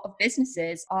a lot of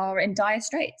businesses are in dire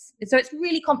straits. So it's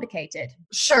really complicated.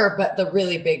 Sure, but the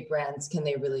really big brands, can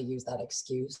they really use that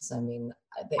excuse? I mean,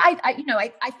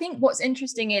 I think what's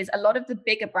interesting is a lot of the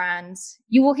bigger brands,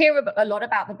 you will hear a lot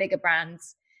about the bigger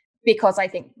brands because I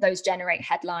think those generate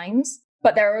headlines.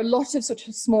 But there are a lot of sort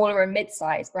of smaller and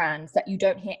mid-sized brands that you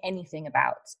don't hear anything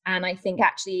about. And I think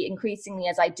actually increasingly,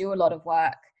 as I do a lot of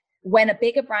work, when a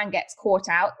bigger brand gets caught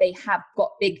out, they have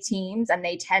got big teams and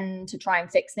they tend to try and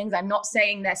fix things. I'm not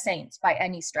saying they're saints by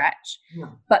any stretch,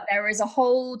 but there is a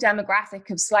whole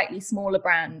demographic of slightly smaller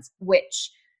brands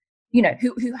which, you know,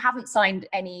 who haven't signed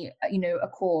any, you know,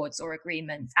 accords or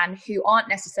agreements and who aren't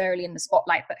necessarily in the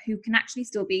spotlight, but who can actually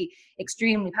still be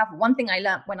extremely powerful. One thing I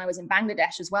learned when I was in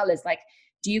Bangladesh as well is like,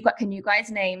 can you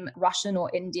guys name Russian or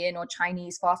Indian or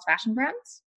Chinese fast fashion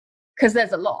brands? Because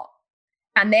there's a lot.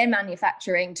 And they're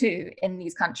manufacturing too in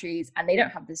these countries and they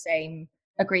don't have the same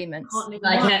agreements.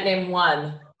 I can't name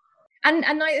one. And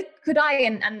neither could I.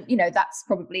 And you know, that's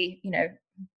probably, you know,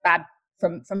 bad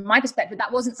from my perspective.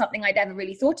 That wasn't something I'd ever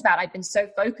really thought about. I'd been so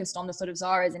focused on the sort of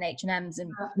Zara's and H&M's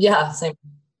and yeah, same.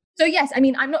 So yes, I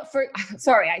mean,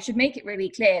 I should make it really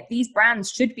clear. These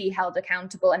brands should be held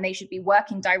accountable and they should be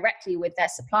working directly with their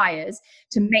suppliers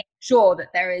to make sure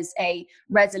that there is a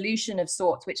resolution of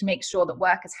sorts, which makes sure that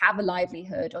workers have a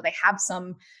livelihood or they have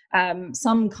some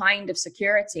kind of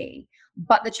security.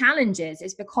 But the challenge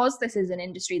is because this is an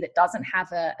industry that doesn't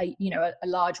have a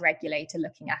large regulator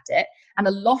looking at it, and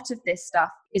a lot of this stuff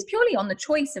is purely on the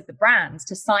choice of the brands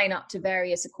to sign up to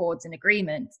various accords and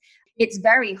agreements. It's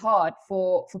very hard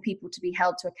for people to be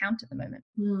held to account at the moment.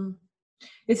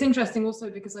 It's interesting also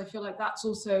because I feel like that's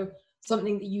also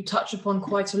something that you touch upon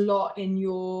quite a lot in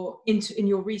your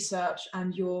research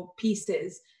and your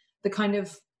pieces, the kind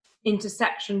of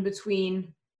intersection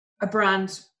between a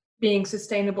brand being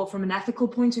sustainable from an ethical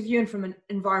point of view and from an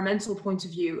environmental point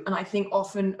of view. And I think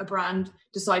often a brand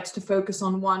decides to focus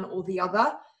on one or the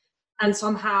other. And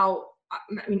somehow,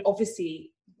 I mean,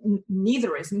 obviously,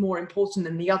 neither is more important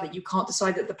than the other. You can't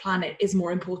decide that the planet is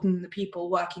more important than the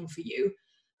people working for you,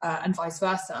 and vice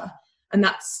versa. And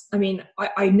that's, I mean,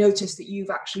 I noticed that you've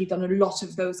actually done a lot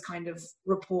of those kind of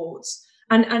reports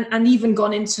and even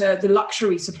gone into the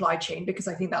luxury supply chain, because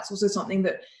I think that's also something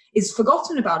that is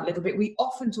forgotten about a little bit. We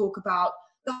often talk about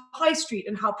the high street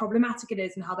and how problematic it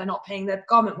is and how they're not paying their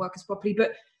garment workers properly.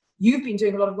 But you've been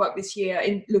doing a lot of work this year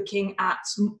in looking at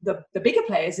the bigger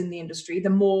players in the industry,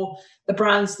 the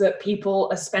brands that people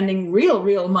are spending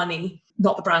real money,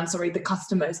 not the brands, sorry, the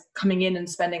customers coming in and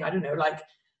spending, I don't know, like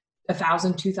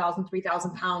 £1,000, £2,000,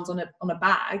 £3,000 on a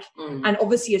bag. And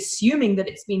obviously assuming that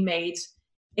it's been made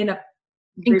in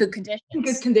good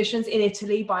conditions in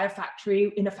Italy by a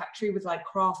factory with like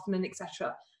craftsmen,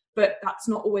 etc. But that's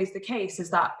not always the case.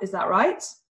 Is that right?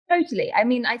 Totally. I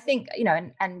mean, I think, you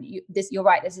know, you're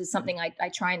right. This is something I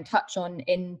try and touch on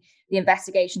in the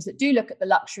investigations that do look at the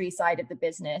luxury side of the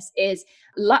business is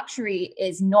luxury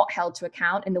is not held to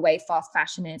account in the way fast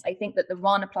fashion is. I think that the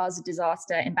Rana Plaza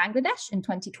disaster in Bangladesh in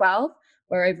 2012,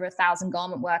 where over 1,000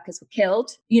 garment workers were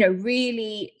killed,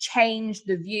 really changed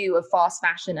the view of fast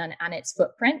fashion and its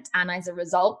footprint. And as a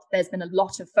result, there's been a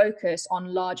lot of focus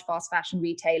on large fast fashion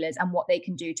retailers and what they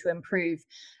can do to improve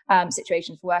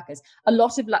situations for workers. A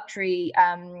lot of luxury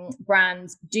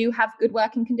brands do have good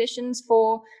working conditions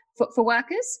for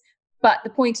workers. But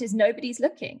the point is nobody's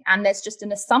looking. And there's just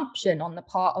an assumption on the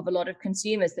part of a lot of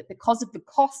consumers that because of the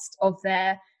cost of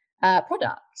their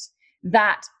product,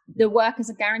 that the workers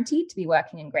are guaranteed to be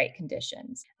working in great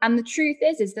conditions. And the truth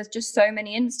is there's just so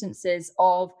many instances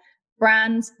of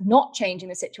brands not changing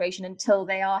the situation until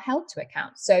they are held to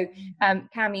account. So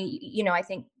Cami, I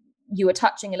think you were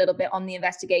touching a little bit on the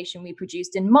investigation we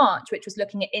produced in March, which was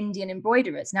looking at Indian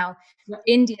embroiderers. Now,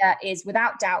 India is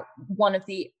without doubt one of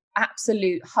the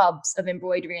absolute hubs of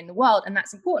embroidery in the world. And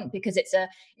that's important because it's a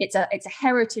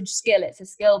heritage skill. It's a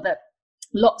skill that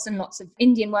lots and lots of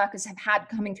Indian workers have had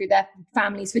coming through their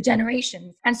families for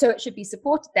generations. And so it should be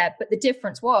supported there. But the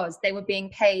difference was they were being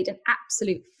paid an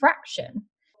absolute fraction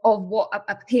of what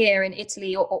a peer in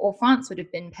Italy or France would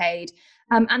have been paid.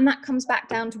 And that comes back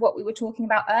down to what we were talking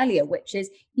about earlier, which is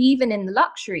even in the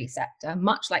luxury sector,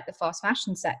 much like the fast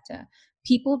fashion sector,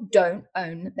 people don't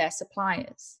own their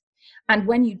suppliers. And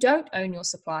when you don't own your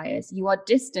suppliers, you are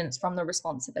distanced from the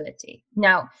responsibility.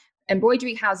 Now,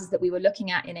 embroidery houses that we were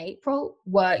looking at in April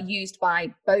were used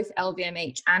by both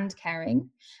LVMH and Kering.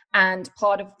 And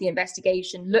part of the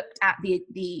investigation looked at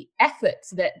the efforts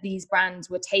that these brands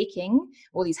were taking,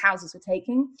 or these houses were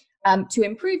taking, to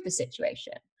improve the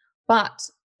situation. But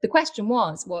the question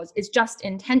was, is just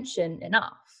intention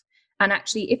enough? And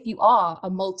actually, if you are a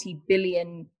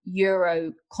multi-billion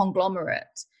euro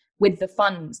conglomerate with the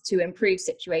funds to improve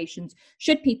situations,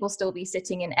 should people still be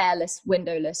sitting in airless,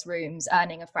 windowless rooms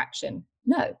earning a fraction?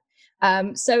 No.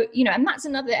 So, and that's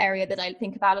another area that I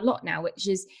think about a lot now, which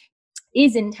is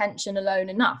intention alone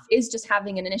enough? Is just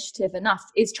having an initiative enough?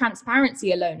 Is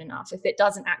transparency alone enough if it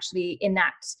doesn't actually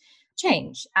enact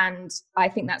change? And I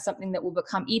think that's something that will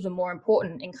become even more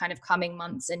important in kind of coming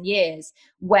months and years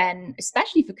when,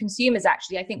 especially for consumers,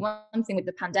 actually, I think one thing with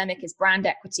the pandemic is brand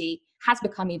equity has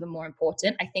become even more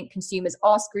important. I think consumers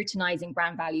are scrutinizing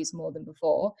brand values more than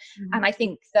before. Mm-hmm. And I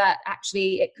think that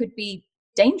actually it could be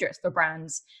dangerous for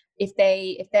brands if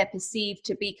they're perceived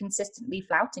to be consistently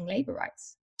flouting labor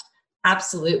rights.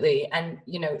 Absolutely. And,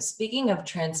 speaking of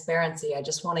transparency, I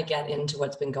just want to get into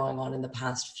what's been going on in the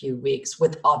past few weeks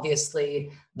with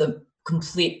obviously the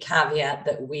complete caveat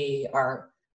that we are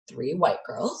 3 white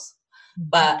girls.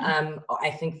 But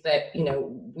I think that,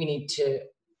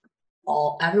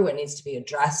 everyone needs to be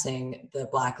addressing the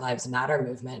Black Lives Matter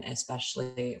movement,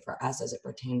 especially for us as it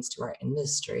pertains to our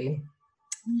industry.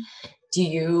 Do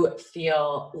you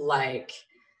feel like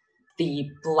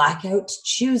the Blackout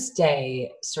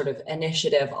Tuesday sort of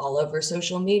initiative all over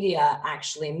social media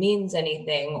actually means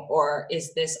anything? Or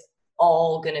is this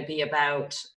all going to be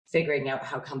about figuring out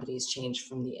how companies change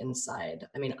from the inside?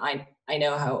 I mean, I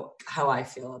know how I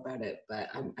feel about it, but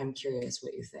I'm curious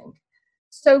what you think.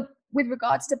 So with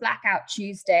regards to Blackout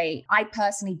Tuesday, I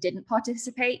personally didn't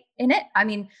participate in it. I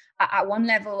mean, at one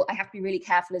level, I have to be really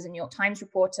careful as a New York Times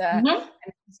reporter and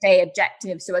stay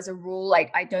objective. So as a rule,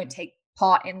 I don't take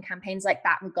part in campaigns like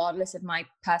that, regardless of my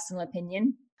personal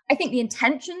opinion. I think the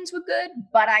intentions were good,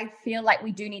 but I feel like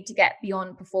we do need to get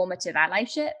beyond performative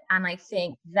allyship. And I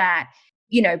think that,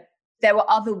 there were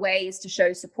other ways to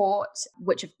show support,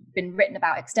 which have been written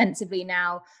about extensively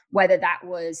now, whether that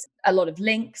was a lot of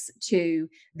links to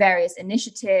various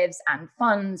initiatives and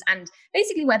funds, and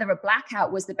basically whether a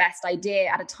blackout was the best idea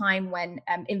at a time when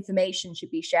information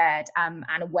should be shared and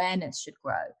awareness should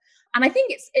grow. And I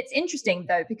think it's interesting,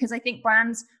 though, because I think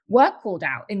brands were called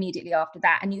out immediately after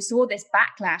that. And you saw this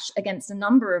backlash against a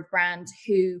number of brands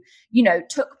who,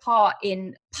 took part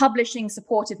in publishing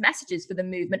supportive messages for the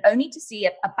movement, only to see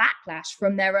a backlash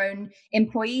from their own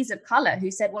employees of color who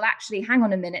said, well, actually, hang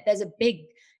on a minute, there's a big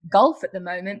gulf at the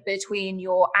moment between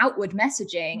your outward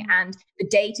messaging and the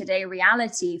day-to-day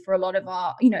reality for a lot of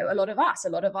our,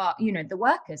 the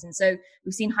workers. And so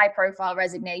we've seen high profile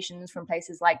resignations from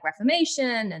places like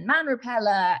Reformation and Man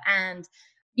Repeller and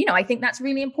I think that's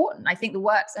really important. I think the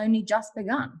work's only just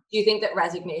begun. Do you think that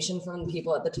resignation from the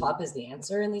people at the top is the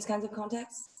answer in these kinds of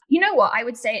contexts? You know what? I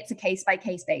would say it's a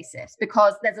case-by-case basis,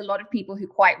 because there's a lot of people who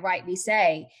quite rightly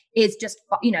say, is just,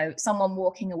 someone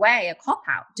walking away a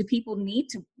cop-out? Do people need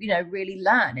to, really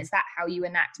learn? Is that how you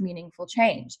enact meaningful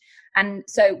change? And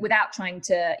so without trying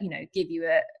to, give you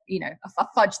a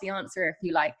fudge the answer, if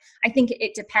you like, I think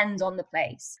it depends on the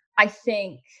place. I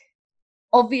think,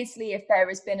 obviously, if there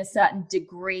has been a certain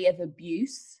degree of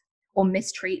abuse or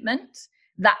mistreatment,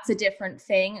 that's a different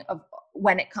thing of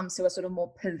when it comes to a sort of more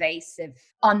pervasive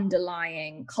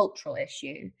underlying cultural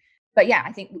issue. But yeah,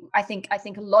 I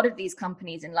think a lot of these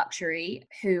companies in luxury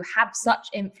who have such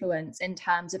influence in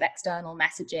terms of external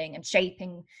messaging and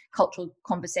shaping cultural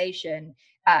conversation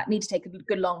need to take a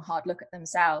good, long, hard look at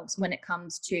themselves when it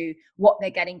comes to what they're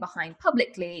getting behind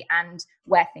publicly and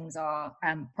where things are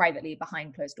privately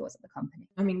behind closed doors at the company.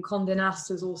 I mean, Condé Nast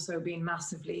has also been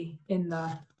massively in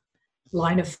the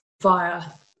line of fire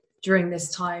during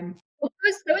this time. Well,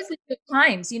 those are good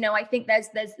times. I think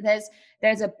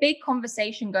there's a big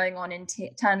conversation going on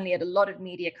internally at a lot of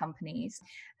media companies,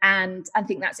 and I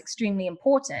think that's extremely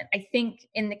important. I think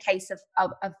in the case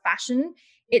of fashion,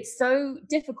 it's so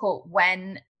difficult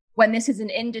when this is an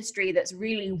industry that's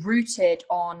really rooted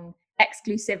on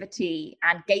exclusivity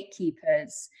and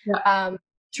gatekeepers,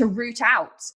 to root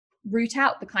out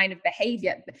the kind of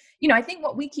behavior. I think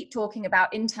what we keep talking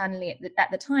about internally at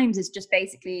the Times is just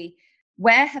basically,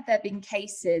 where have there been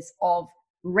cases of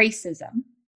racism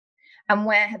and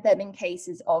where have there been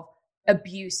cases of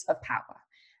abuse of power?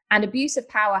 And abuse of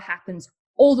power happens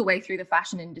all the way through the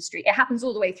fashion industry. It happens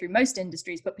all the way through most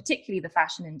industries, but particularly the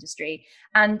fashion industry.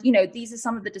 And, these are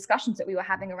some of the discussions that we were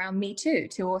having around Me Too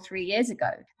 2 or 3 years ago.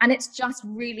 And it's just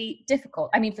really difficult.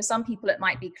 I mean, for some people, it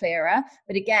might be clearer.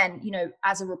 But again,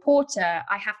 as a reporter,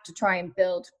 I have to try and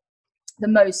build the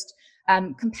most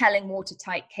compelling,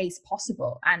 watertight case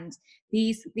possible. And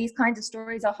these kinds of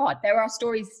stories are hard. There are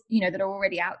stories, that are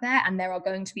already out there, and there are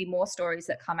going to be more stories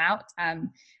that come out.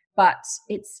 But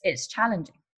it's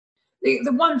challenging.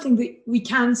 The one thing that we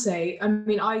can say, I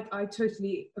mean, I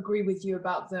totally agree with you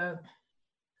about the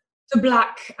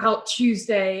Blackout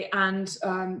Tuesday and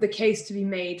the case to be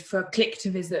made for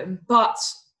clicktivism, but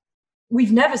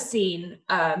we've never seen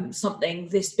something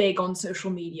this big on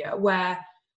social media, where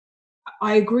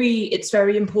I agree it's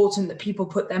very important that people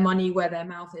put their money where their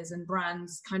mouth is, and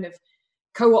brands kind of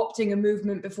co-opting a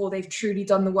movement before they've truly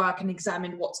done the work and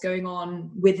examined what's going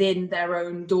on within their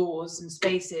own doors and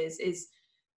spaces is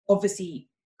obviously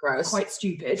gross, quite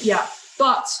stupid. Yeah.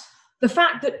 But the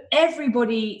fact that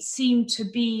everybody seemed to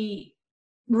be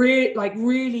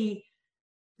really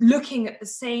looking at the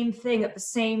same thing at the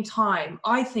same time,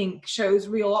 I think shows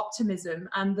real optimism,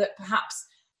 and that perhaps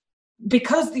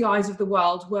because the eyes of the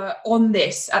world were on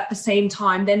this at the same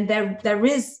time, then there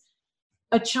is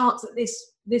a chance that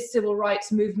this civil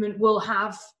rights movement will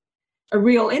have a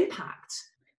real impact.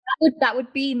 That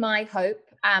would be my hope.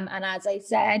 And as I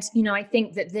said, I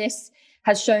think that this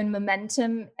has shown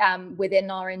momentum within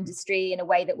our industry in a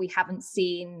way that we haven't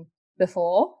seen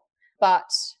before. But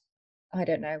I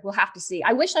don't know. We'll have to see.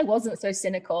 I wish I wasn't so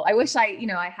cynical. I wish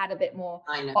I had a bit more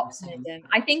optimism.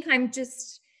 I think I'm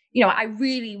just, I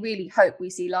really, really hope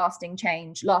we see lasting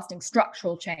change, lasting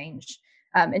structural change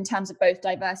in terms of both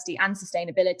diversity and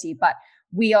sustainability. But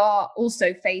we are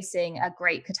also facing a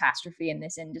great catastrophe in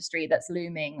this industry that's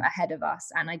looming ahead of us.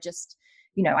 And I just,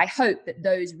 I hope that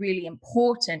those really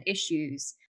important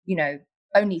issues,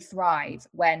 only thrive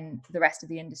when the rest of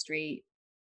the industry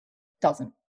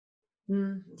doesn't.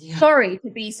 Yeah. Sorry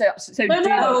to be so. No.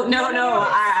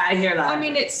 I hear that. I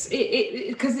mean, it's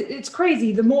because it's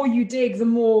crazy. The more you dig, the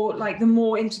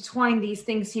more intertwined these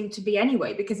things seem to be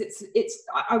anyway. Because it's.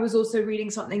 I was also reading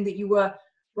something that you were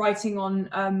writing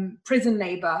on prison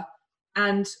labor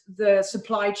and the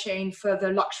supply chain for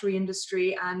the luxury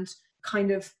industry, and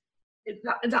kind of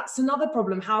that's another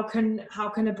problem. How can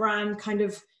a brand kind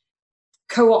of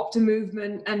co-opt a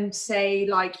movement and say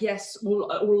yes, all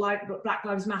Black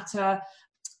Lives Matter,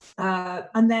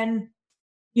 and then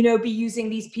be using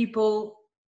these people,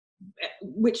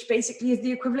 which basically is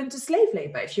the equivalent to slave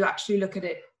labor if you actually look at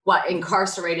it. What,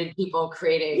 incarcerated people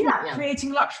creating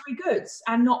creating luxury goods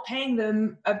and not paying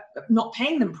them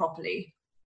properly.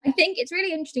 I think it's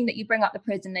really interesting that you bring up the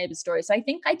prison labor story. So I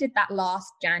think I did that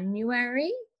last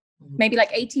January, maybe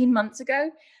 18 months ago.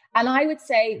 And I would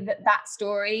say that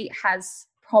story has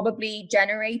probably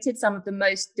generated some of the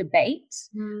most debate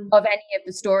of any of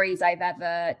the stories I've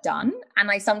ever done. And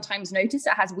I sometimes notice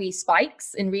it has wee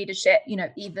spikes in readership,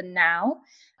 even now.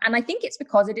 And I think it's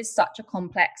because it is such a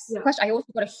complex question. I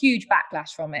also got a huge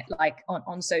backlash from it, like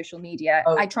on social media.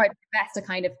 I tried my best to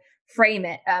kind of frame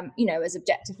it, as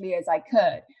objectively as I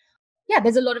could. Yeah,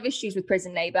 there's a lot of issues with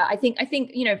prison labor. I think,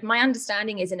 my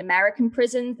understanding is in American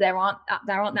prisons, there aren't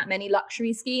that many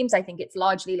luxury schemes. I think it's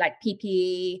largely like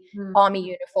PPE, army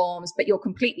uniforms, but you're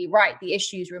completely right. The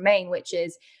issues remain, which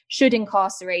is, should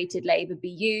incarcerated labor be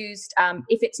used?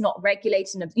 If it's not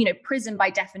regulated, prison by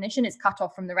definition is cut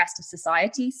off from the rest of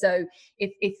society. So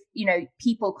if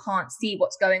people can't see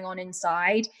what's going on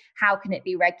inside, how can it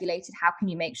be regulated? How can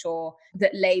you make sure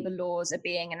that labor laws are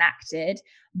being enacted?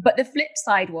 But the flip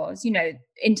side was,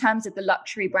 in terms of the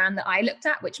luxury brand that I looked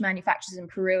at, which manufactures in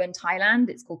Peru and Thailand,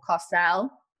 it's called Carcel.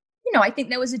 I think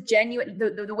there was a genuine,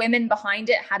 the women behind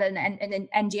it had an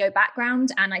NGO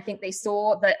background. And I think they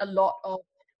saw that a lot of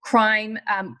crime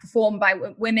performed by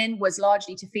women was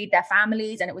largely to feed their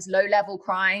families, and it was low-level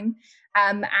crime,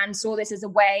 and saw this as a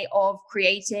way of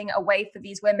creating a way for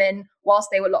these women, whilst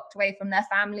they were locked away from their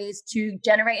families, to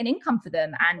generate an income for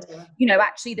them. And,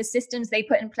 actually the systems they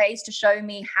put in place to show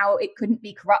me how it couldn't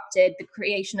be corrupted, the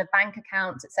creation of bank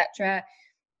accounts, etc.,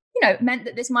 meant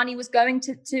that this money was going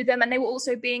to them, and they were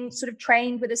also being sort of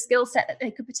trained with a skill set that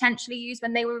they could potentially use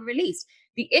when they were released.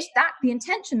 The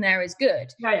intention there is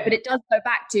good, but it does go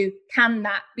back to, can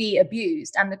that be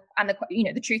abused? And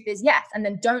the truth is yes. And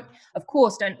then don't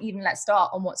even let's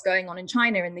start on what's going on in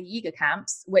China in the Uyghur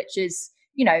camps, which is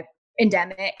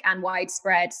endemic and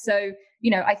widespread. So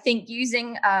I think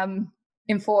using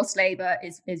enforced labor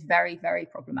is very, very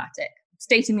problematic.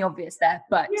 Stating the obvious there,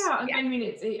 but I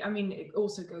mean, it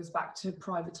also goes back to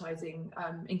privatizing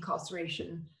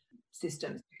incarceration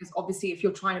systems, because obviously if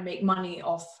you're trying to make money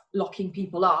off locking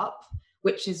people up,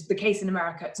 which is the case in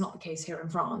America, it's not the case here in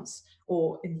France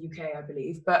or in the UK, I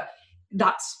believe, but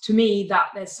that's, to me, that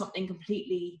there's something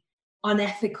completely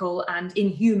unethical and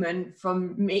inhuman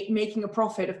from making a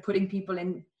profit of putting people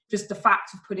in, just the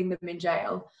fact of putting them in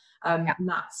jail, and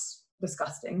that's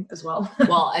disgusting as well.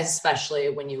 Well, especially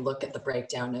when you look at the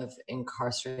breakdown of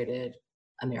incarcerated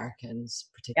Americans,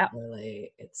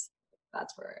 particularly,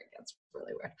 that's where it gets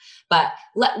really weird. But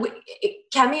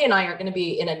Kemi and I are going to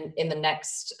be in the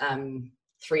next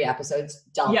 3 episodes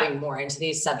delving more into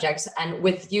these subjects. And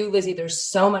with you, Lizzie, there's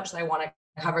so much that I want to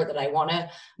cover that I want to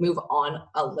move on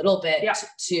a little bit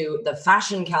to the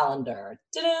fashion calendar.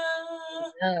 Ta-da!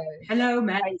 Hello,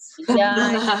 Matt.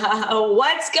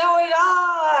 What's going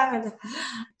on?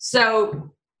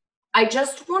 So I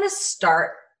just want to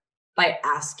start by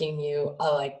asking you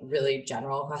a really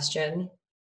general question,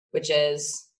 which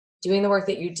is, doing the work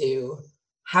that you do,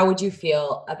 how would you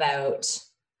feel about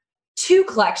 2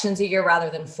 collections a year rather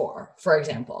than 4, for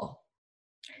example?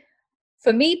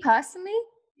 For me personally,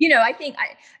 I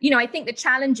think the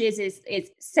challenge is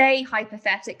say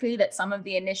hypothetically that some of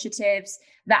the initiatives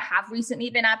that have recently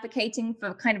been advocating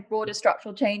for kind of broader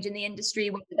structural change in the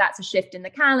industry, whether that's a shift in the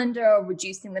calendar or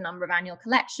reducing the number of annual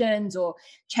collections or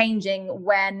changing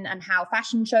when and how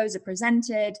fashion shows are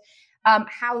presented,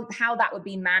 how that would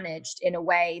be managed in a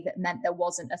way that meant there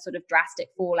wasn't a sort of drastic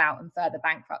fallout and further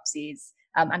bankruptcies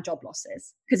and job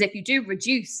losses. Because if you do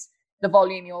reduce the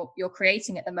volume you're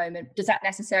creating at the moment, does that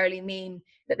necessarily mean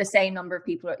that the same number of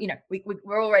people are,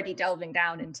 we're already delving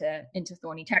down into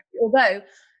thorny territory? Although,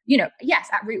 yes,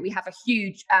 at Root, we have a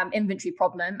huge inventory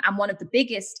problem. And one of the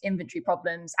biggest inventory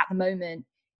problems at the moment,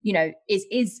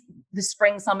 is the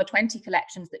spring summer 20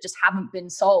 collections that just haven't been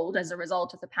sold as a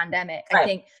result of the pandemic. Right. I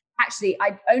think actually,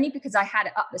 only because I had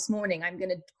it up this morning, I'm going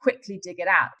to quickly dig it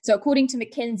out. So according to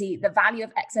McKinsey, the value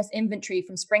of excess inventory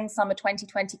from spring summer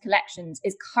 2020 collections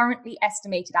is currently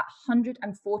estimated at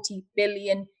 140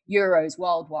 billion euros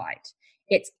worldwide.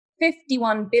 It's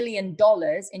 $51 billion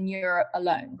in Europe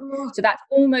alone. So that's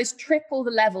almost triple the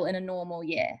level in a normal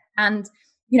year. And,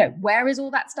 where is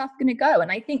all that stuff going to go?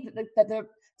 And I think that the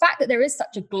fact that there is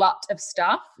such a glut of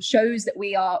stuff shows that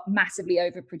we are massively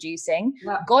overproducing.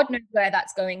 Yeah. God knows where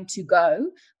that's going to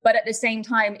go. But at the same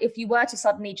time, if you were to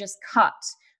suddenly just cut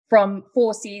from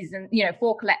 4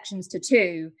 collections to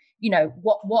 2,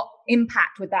 what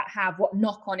impact would that have? What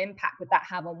knock-on impact would that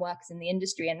have on workers in the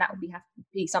industry? And that would have to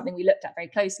be something we looked at very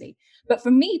closely. But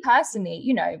for me personally,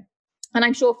 and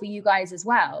I'm sure for you guys as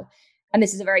well, and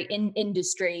this is a very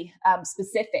industry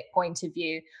specific point of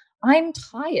view, I'm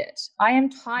tired. I am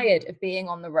tired of being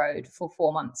on the road for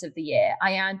 4 months of the year.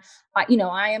 I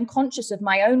am conscious of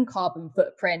my own carbon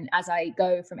footprint as I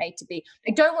go from A to B.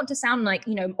 I don't want to sound like,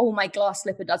 oh, my glass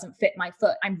slipper doesn't fit my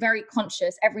foot. I'm very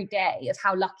conscious every day of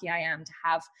how lucky I am to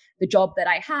have the job that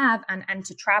I have and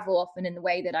to travel often in the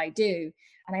way that I do.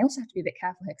 And I also have to be a bit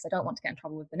careful here because I don't want to get in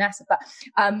trouble with Vanessa. But,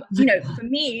 for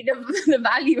me, the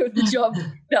value of the job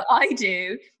that I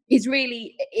do is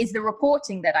the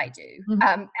reporting that I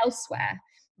do elsewhere.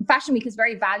 Fashion Week is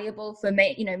very valuable for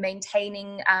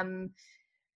maintaining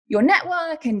your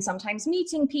network and sometimes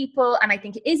meeting people. And I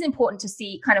think it is important to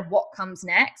see kind of what comes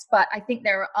next. But I think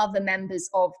there are other members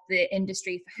of the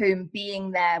industry for whom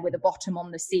being there with a bottom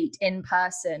on the seat in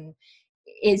person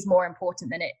is more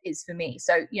important than it is for me.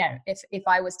 So, if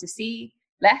I was to see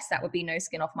less, that would be no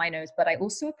skin off my nose. But I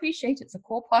also appreciate it's a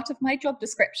core part of my job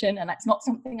description, and that's not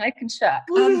something I can shirk.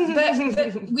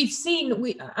 But we've seen,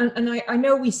 I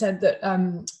know we said that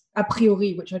a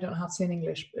priori, which I don't know how to say in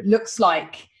English, but it looks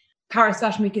like Paris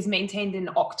Fashion Week is maintained in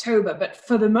October. But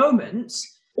for the moment,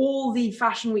 all the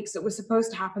fashion weeks that were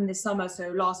supposed to happen this summer, so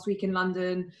last week in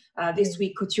London, this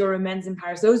week Couture and Men's in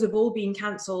Paris, those have all been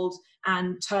cancelled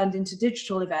and turned into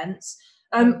digital events.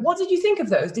 What did you think of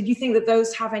those? Did you think that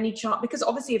those have any chance? Because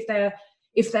obviously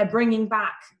if they're bringing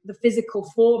back the physical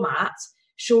format,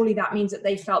 surely that means that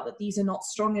they felt that these are not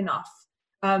strong enough.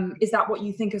 Is that what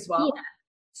you think as well? Yeah.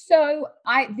 So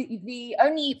the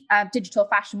only digital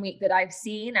fashion week that I've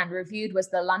seen and reviewed was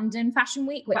the London Fashion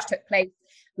Week, which took place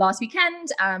last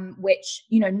weekend, which,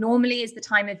 normally is the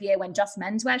time of year when just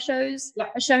menswear shows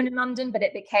are shown in London, but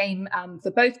it became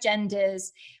for both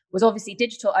genders, was obviously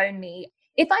digital only.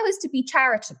 If I was to be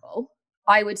charitable,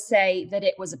 I would say that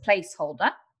it was a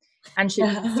placeholder and should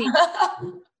be seen.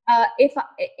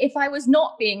 If I was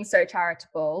not being so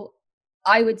charitable,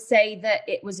 I would say that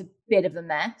it was a bit of a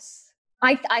mess.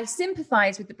 I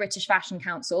sympathise with the British Fashion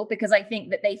Council because I think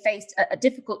that they faced a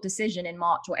difficult decision in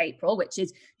March or April, which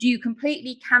is, do you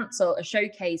completely cancel a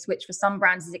showcase, which for some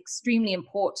brands is extremely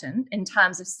important in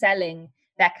terms of selling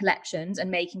their collections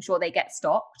and making sure they get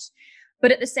stocked?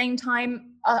 But at the same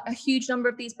time, a huge number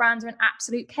of these brands are in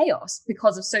absolute chaos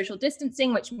because of social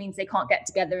distancing, which means they can't get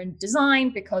together and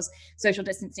design, because social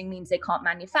distancing means they can't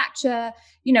manufacture,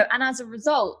 and as a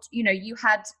result, you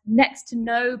had next to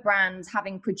no brands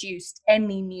having produced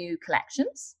any new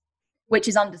collections, which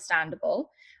is understandable.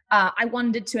 I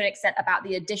wondered to an extent about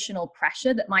the additional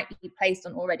pressure that might be placed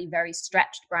on already very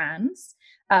stretched brands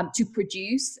to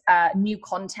produce new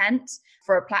content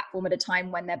for a platform at a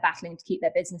time when they're battling to keep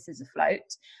their businesses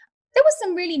afloat. There was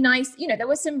some really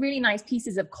nice,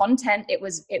 pieces of content. It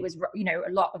was, a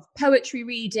lot of poetry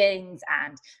readings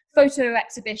and photo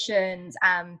exhibitions,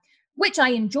 which I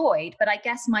enjoyed. But I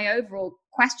guess my overall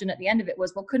question at the end of it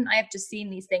was, well, couldn't I have just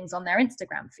seen these things on their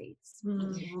Instagram feeds?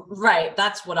 Right.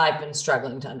 That's what I've been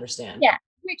struggling to understand. Yeah.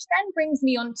 Which then brings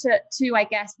me on to I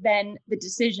guess, then the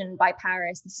decision by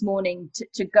Paris this morning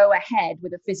to go ahead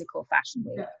with a physical fashion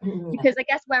week. Because I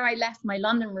guess where I left my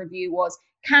London review was,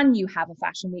 can you have a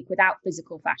fashion week without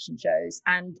physical fashion shows?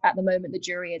 And at the moment, the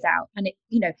jury is out. And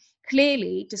it,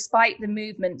 clearly, despite the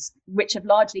movements, which have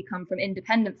largely come from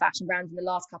independent fashion brands in the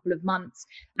last couple of months,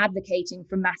 advocating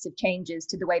for massive changes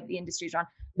to the way that the industry is run,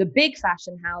 the big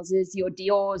fashion houses, your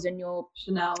Dior's and your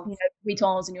Chanel,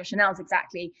 Vuittons and your Chanel's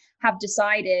exactly, have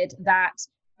decided that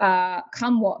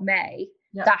come what may,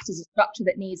 that is a structure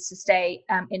that needs to stay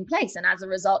in place. And as a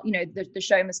result, the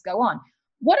show must go on.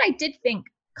 What I did think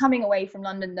coming away from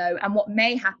London, though, and what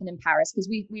may happen in Paris, because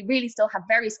we really still have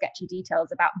very sketchy details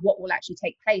about what will actually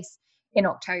take place in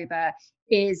October,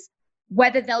 is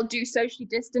whether they'll do socially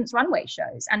distanced runway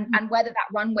shows and whether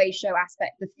that runway show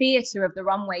aspect, the theatre of the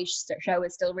runway show,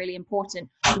 is still really important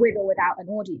with or without an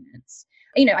audience.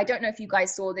 I don't know if you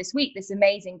guys saw this week this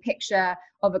amazing picture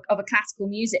of a classical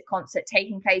music concert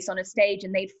taking place on a stage,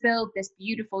 and they'd filled this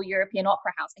beautiful European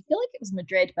opera house. I feel like it was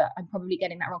Madrid, but I'm probably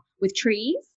getting that wrong, with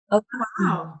trees. Oh,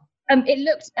 wow. It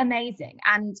looked amazing.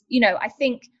 And, I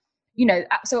think,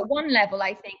 so at one level,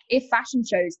 I think if fashion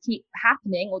shows keep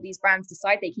happening, or these brands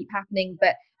decide they keep happening,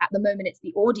 but at the moment it's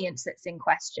the audience that's in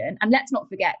question. And let's not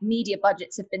forget, media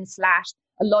budgets have been slashed.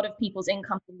 A lot of people's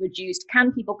income has been reduced.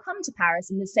 Can people come to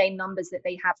Paris in the same numbers that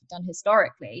they have done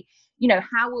historically?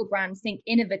 How will brands think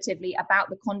innovatively about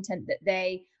the content that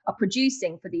they are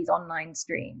producing for these online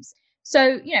streams?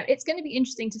 So, it's going to be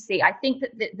interesting to see. I think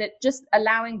that just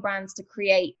allowing brands to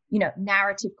create,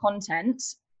 narrative content,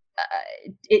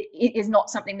 it is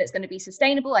not something that's going to be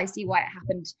sustainable. I see why it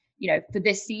happened, for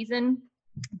this season.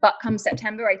 But come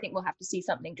September, I think we'll have to see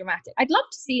something dramatic. I'd love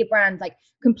to see a brand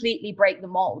completely break the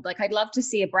mold. I'd love to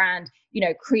see a brand,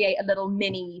 create a little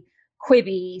mini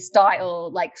Quibi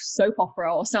style, like soap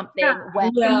opera or something.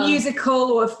 A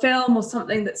musical or a film or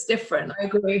something that's different. I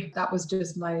agree. That was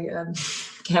just my...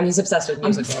 Cammy's obsessed with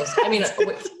musicals. I mean,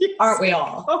 aren't we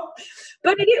all?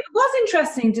 But it was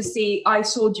interesting to see, I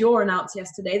saw Dior announce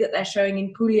yesterday that they're showing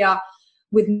in Puglia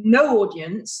with no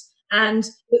audience, and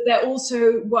that they're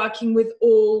also working with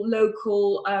all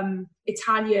local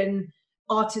Italian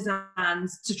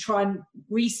artisans to try and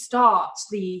restart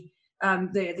the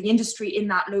industry in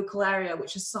that local area,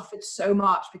 which has suffered so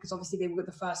much because obviously they were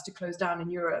the first to close down in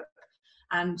Europe.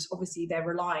 And obviously they're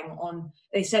relying on,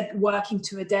 they said working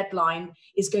to a deadline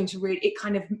is going to really, it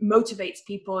kind of motivates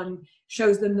people and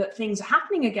shows them that things are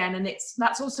happening again. And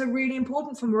that's also really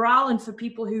important for morale and for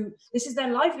people who, this is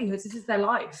their livelihoods, this is their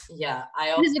life. Yeah,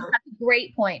 that's a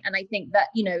great point. And I think that,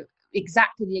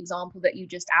 exactly the example that you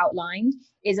just outlined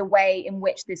is a way in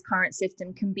which this current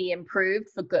system can be improved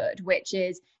for good, which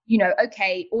is,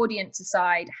 okay, audience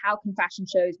aside, how can fashion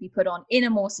shows be put on in a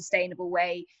more sustainable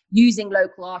way, using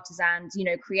local artisans,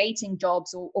 creating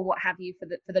jobs or what have you for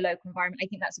the local environment? I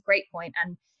think that's a great point.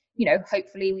 And,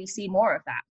 hopefully we see more of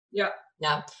that. Yeah.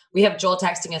 Yeah. We have Joel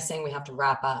texting us saying we have to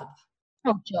wrap up.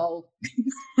 Oh, Joel.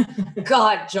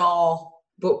 God, Joel.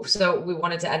 But so we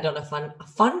wanted to end on a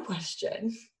fun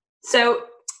question. So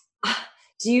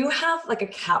do you have like a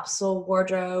capsule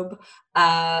wardrobe?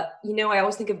 I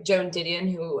always think of Joan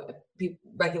Didion, who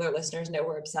regular listeners know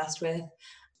we're obsessed with,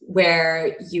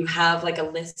 where you have like a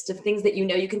list of things that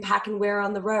you can pack and wear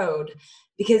on the road,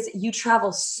 because you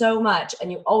travel so much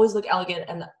and you always look elegant,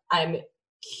 and I'm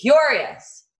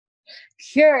curious.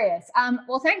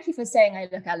 Well, thank you for saying I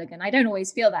look elegant. I don't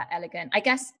always feel that elegant. I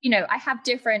guess, I have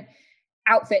different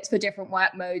outfits for different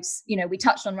work modes. We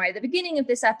touched on right at the beginning of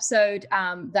this episode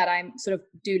that I'm sort of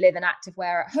do live in active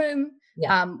wear at home,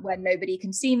 when nobody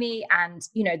can see me. And,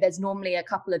 there's normally a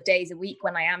couple of days a week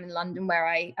when I am in London where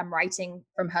I am writing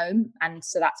from home. And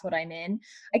so that's what I'm in.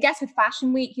 I guess with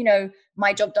Fashion Week,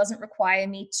 my job doesn't require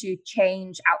me to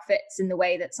change outfits in the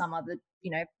way that some other,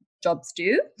 jobs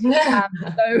do.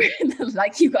 So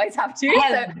like you guys have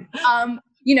to.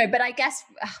 So, but I guess,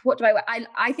 what do I wear?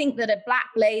 I think that a black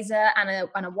blazer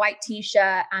and a white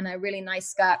t-shirt and a really nice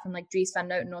skirt from like Dries Van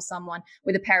Noten or someone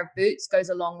with a pair of boots goes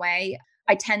a long way.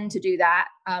 I tend to do that.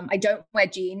 I don't wear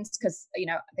jeans because,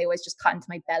 they always just cut into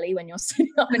my belly when you're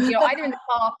sitting up and, either in the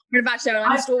car or in a fashion show. And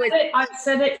I'm just always... I've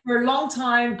said it for a long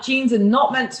time. Jeans are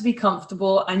not meant to be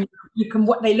comfortable, and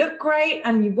they look great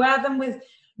and you wear them with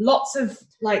lots of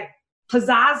like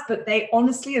pizzazz, but they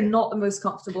honestly are not the most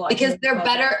comfortable. Because they're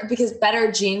better, because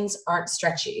better jeans aren't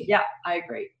stretchy. Yeah, I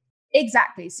agree.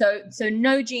 Exactly. So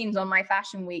no jeans on my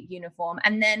Fashion Week uniform.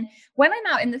 And then when I'm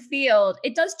out in the field,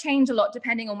 it does change a lot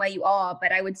depending on where you are.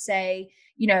 But I would say,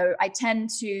 I tend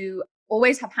to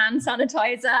always have hand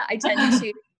sanitizer. I tend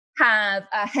to have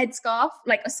a headscarf,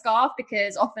 like a scarf,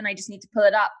 because often I just need to pull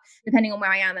it up depending on where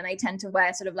I am. And I tend to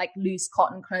wear sort of like loose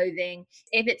cotton clothing.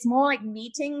 If it's more like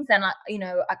meetings, then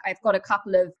I've got a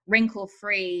couple of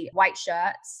wrinkle-free white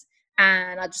shirts,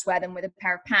 and I'll just wear them with a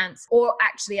pair of pants. Or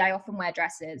actually, I often wear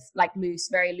dresses, like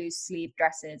very loose sleeve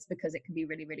dresses, because it can be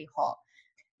really, really hot.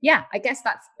 Yeah, I guess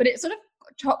but it sort of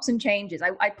chops and changes.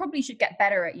 I probably should get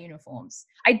better at uniforms.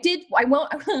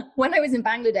 When I was in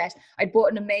Bangladesh, I bought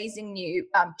an amazing new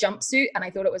jumpsuit, and I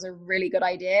thought it was a really good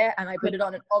idea. And I put it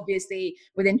on, and obviously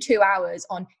within 2 hours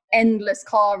on endless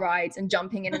car rides and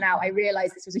jumping in and out, I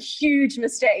realized this was a huge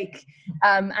mistake,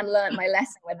 and learned my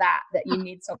lesson with that you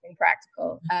need something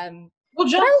practical. Well,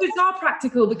 jumpsuits are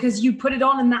practical because you put it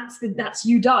on and that's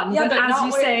you done. Yeah, but as you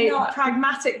say,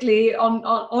 pragmatically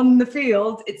on the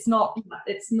field, it's not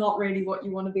really what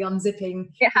you want to be unzipping.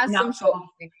 It has some short.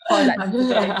 On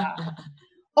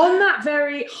that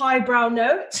very highbrow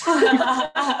note,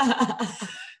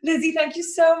 Lizzie, thank you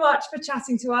so much for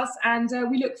chatting to us, and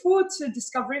we look forward to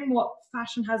discovering what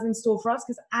fashion has in store for us,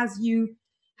 because as you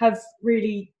have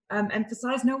really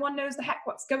emphasized, no one knows the heck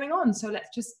what's going on. So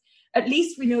at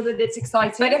least we know that it's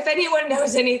exciting. But if anyone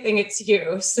knows anything, it's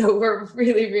you. So we're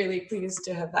really, really pleased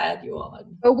to have had you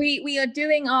on. But we are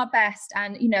doing our best,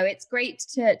 and it's great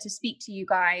to speak to you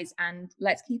guys, and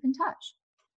let's keep in touch.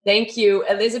 Thank you,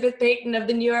 Elizabeth Peyton of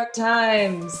the New York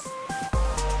Times.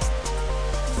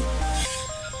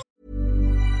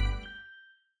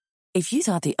 If you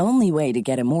thought the only way to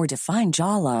get a more defined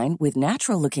jawline with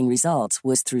natural-looking results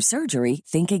was through surgery,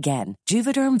 think again.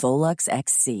 Juvederm Volux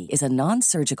XC is a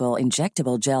non-surgical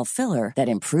injectable gel filler that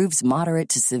improves moderate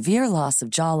to severe loss of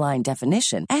jawline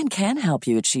definition and can help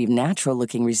you achieve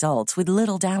natural-looking results with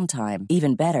little downtime.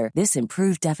 Even better, this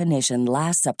improved definition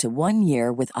lasts up to 1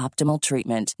 year with optimal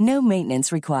treatment. No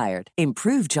maintenance required.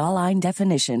 Improve jawline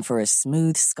definition for a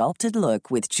smooth, sculpted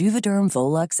look with Juvederm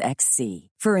Volux XC.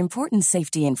 For important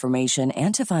safety information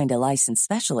and to find a licensed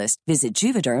specialist, visit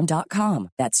Juvederm.com.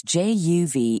 That's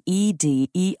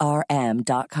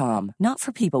JUVEDERM.com. Not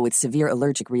for people with severe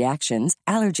allergic reactions,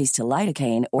 allergies to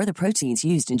lidocaine, or the proteins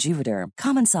used in Juvederm.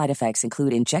 Common side effects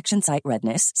include injection site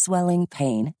redness, swelling,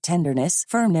 pain, tenderness,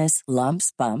 firmness,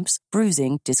 lumps, bumps,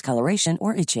 bruising, discoloration,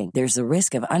 or itching. There's a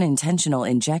risk of unintentional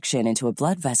injection into a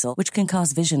blood vessel, which can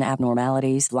cause vision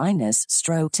abnormalities, blindness,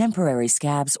 stroke, temporary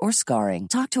scabs, or scarring.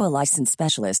 Talk to a licensed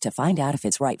specialist to find out if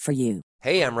it's right for you.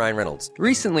 Hey, I'm Ryan Reynolds.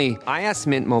 Recently, I asked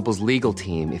Mint Mobile's legal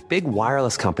team if big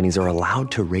wireless companies are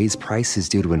allowed to raise prices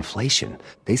due to inflation.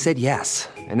 They said yes.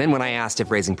 And then when I asked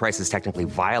if raising prices technically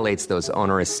violates those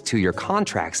onerous two-year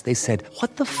contracts, they said,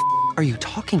 "What the f*** are you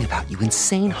talking about, you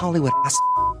insane Hollywood ass?"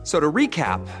 So to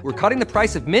recap, we're cutting the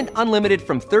price of Mint Unlimited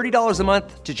from $30 a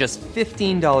month to just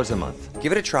 $15 a month.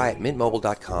 Give it a try at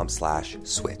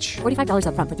mintmobile.com/switch. $45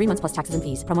 up front for 3 months plus taxes and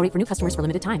fees. Promo rate for new customers for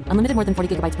limited time. Unlimited more than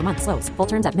 40 gigabytes per month. Slows full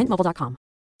terms at mintmobile.com.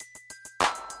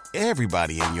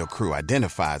 Everybody in your crew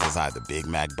identifies as either Big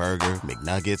Mac Burger,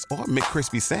 McNuggets, or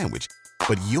McCrispy Sandwich.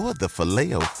 But you're the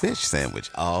Filet-O-Fish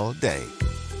Sandwich all day.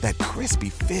 That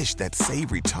crispy fish, that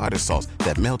savory tartar sauce,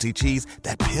 that melty cheese,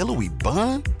 that pillowy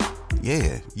bun.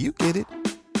 Yeah, you get it.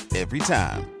 Every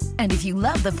time. And if you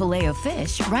love the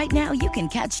Filet-O-Fish, right now you can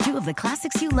catch 2 of the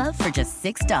classics you love for just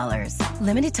 $6.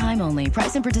 Limited time only.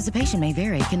 Price and participation may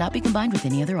vary. Cannot be combined with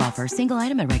any other offer. Single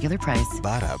item at regular price.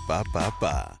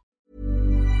 Ba-da-ba-ba-ba.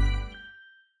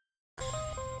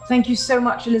 Thank you so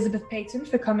much, Elizabeth Payton,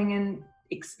 for coming and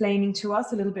explaining to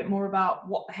us a little bit more about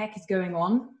what the heck is going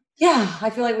on. Yeah,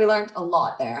 I feel like we learned a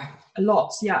lot there. A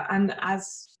lot, yeah. And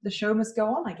as the show must go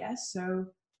on, I guess. So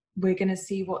we're going to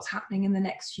see what's happening in the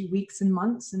next few weeks and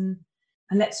months, and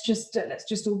let's just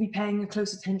all be paying a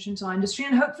close attention to our industry,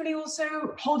 and hopefully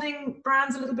also holding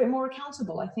brands a little bit more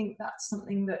accountable. I think that's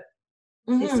something that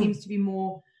it seems to be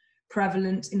more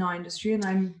prevalent in our industry,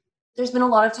 and there's been a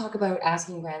lot of talk about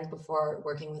asking brands before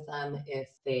working with them if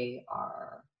they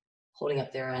are holding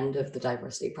up their end of the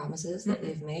diversity promises that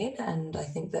they've made. And I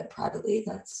think that privately,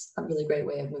 that's a really great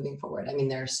way of moving forward. I mean,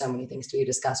 there are so many things to be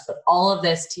discussed, but all of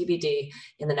this TBD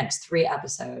in the next 3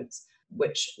 episodes,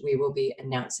 which we will be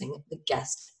announcing the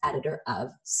guest editor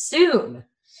of soon.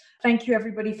 Thank you,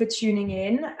 everybody, for tuning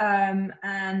in.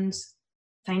 And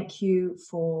thank you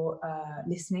for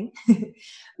listening.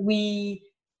 We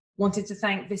wanted to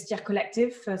thank Vestiaire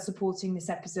Collective for supporting this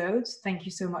episode. Thank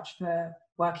you so much for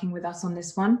working with us on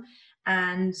this one.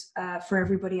 And for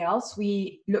everybody else,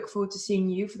 we look forward to seeing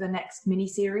you for the next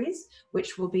mini-series,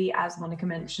 which will be, as Monica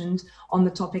mentioned, on the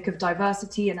topic of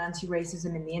diversity and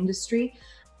anti-racism in the industry.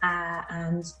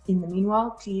 And in the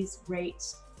meanwhile, please rate,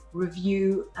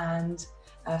 review, and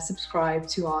subscribe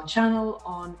to our channel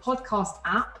on podcast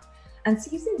app. And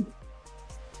see you soon.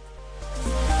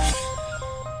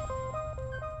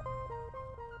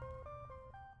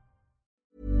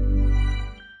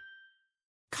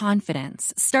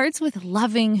 Confidence starts with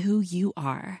loving who you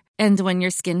are. And when your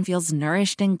skin feels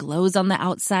nourished and glows on the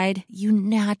outside, you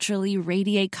naturally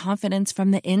radiate confidence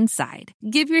from the inside.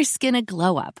 Give your skin a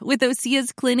glow up with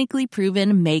Osea's clinically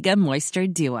proven Mega Moisture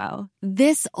Duo.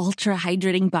 This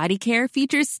ultra-hydrating body care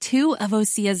features 2 of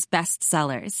Osea's best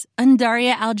sellers,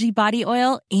 Undaria Algae Body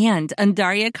Oil and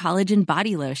Undaria Collagen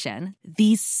Body Lotion.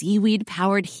 These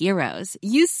seaweed-powered heroes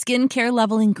use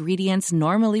skincare-level ingredients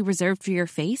normally reserved for your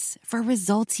face for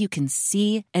results you can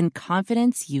see and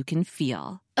confidence you can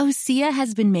feel. Osea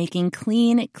has been making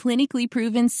clean, clinically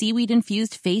proven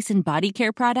seaweed-infused face and body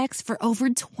care products for over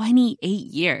 28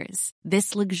 years.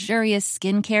 This luxurious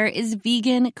skincare is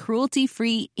vegan,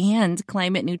 cruelty-free, and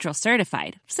climate-neutral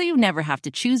certified, so you never have to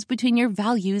choose between your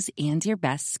values and your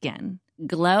best skin.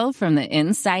 Glow from the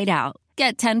inside out.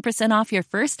 Get 10% off your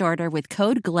first order with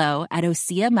code GLOW at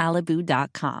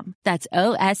OseaMalibu.com. That's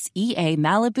OSEA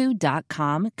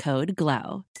Malibu.com, code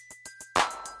GLOW.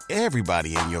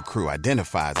 Everybody in your crew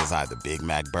identifies as either Big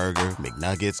Mac Burger,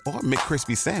 McNuggets, or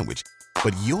McCrispy Sandwich.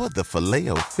 But you're the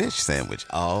Filet-O-Fish Sandwich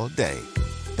all day.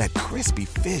 That crispy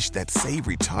fish, that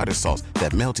savory tartar sauce,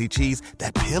 that melty cheese,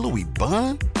 that pillowy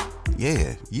bun.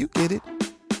 Yeah, you get it.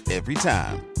 Every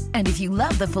time. And if you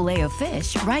love the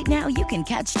Filet-O-Fish, right now you can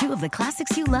catch 2 of the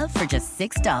classics you love for just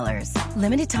 $6.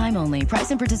 Limited time only.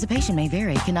 Price and participation may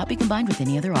vary. Cannot be combined with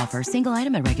any other offer. Single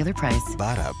item at regular price.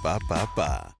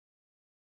 Ba-da-ba-ba-ba.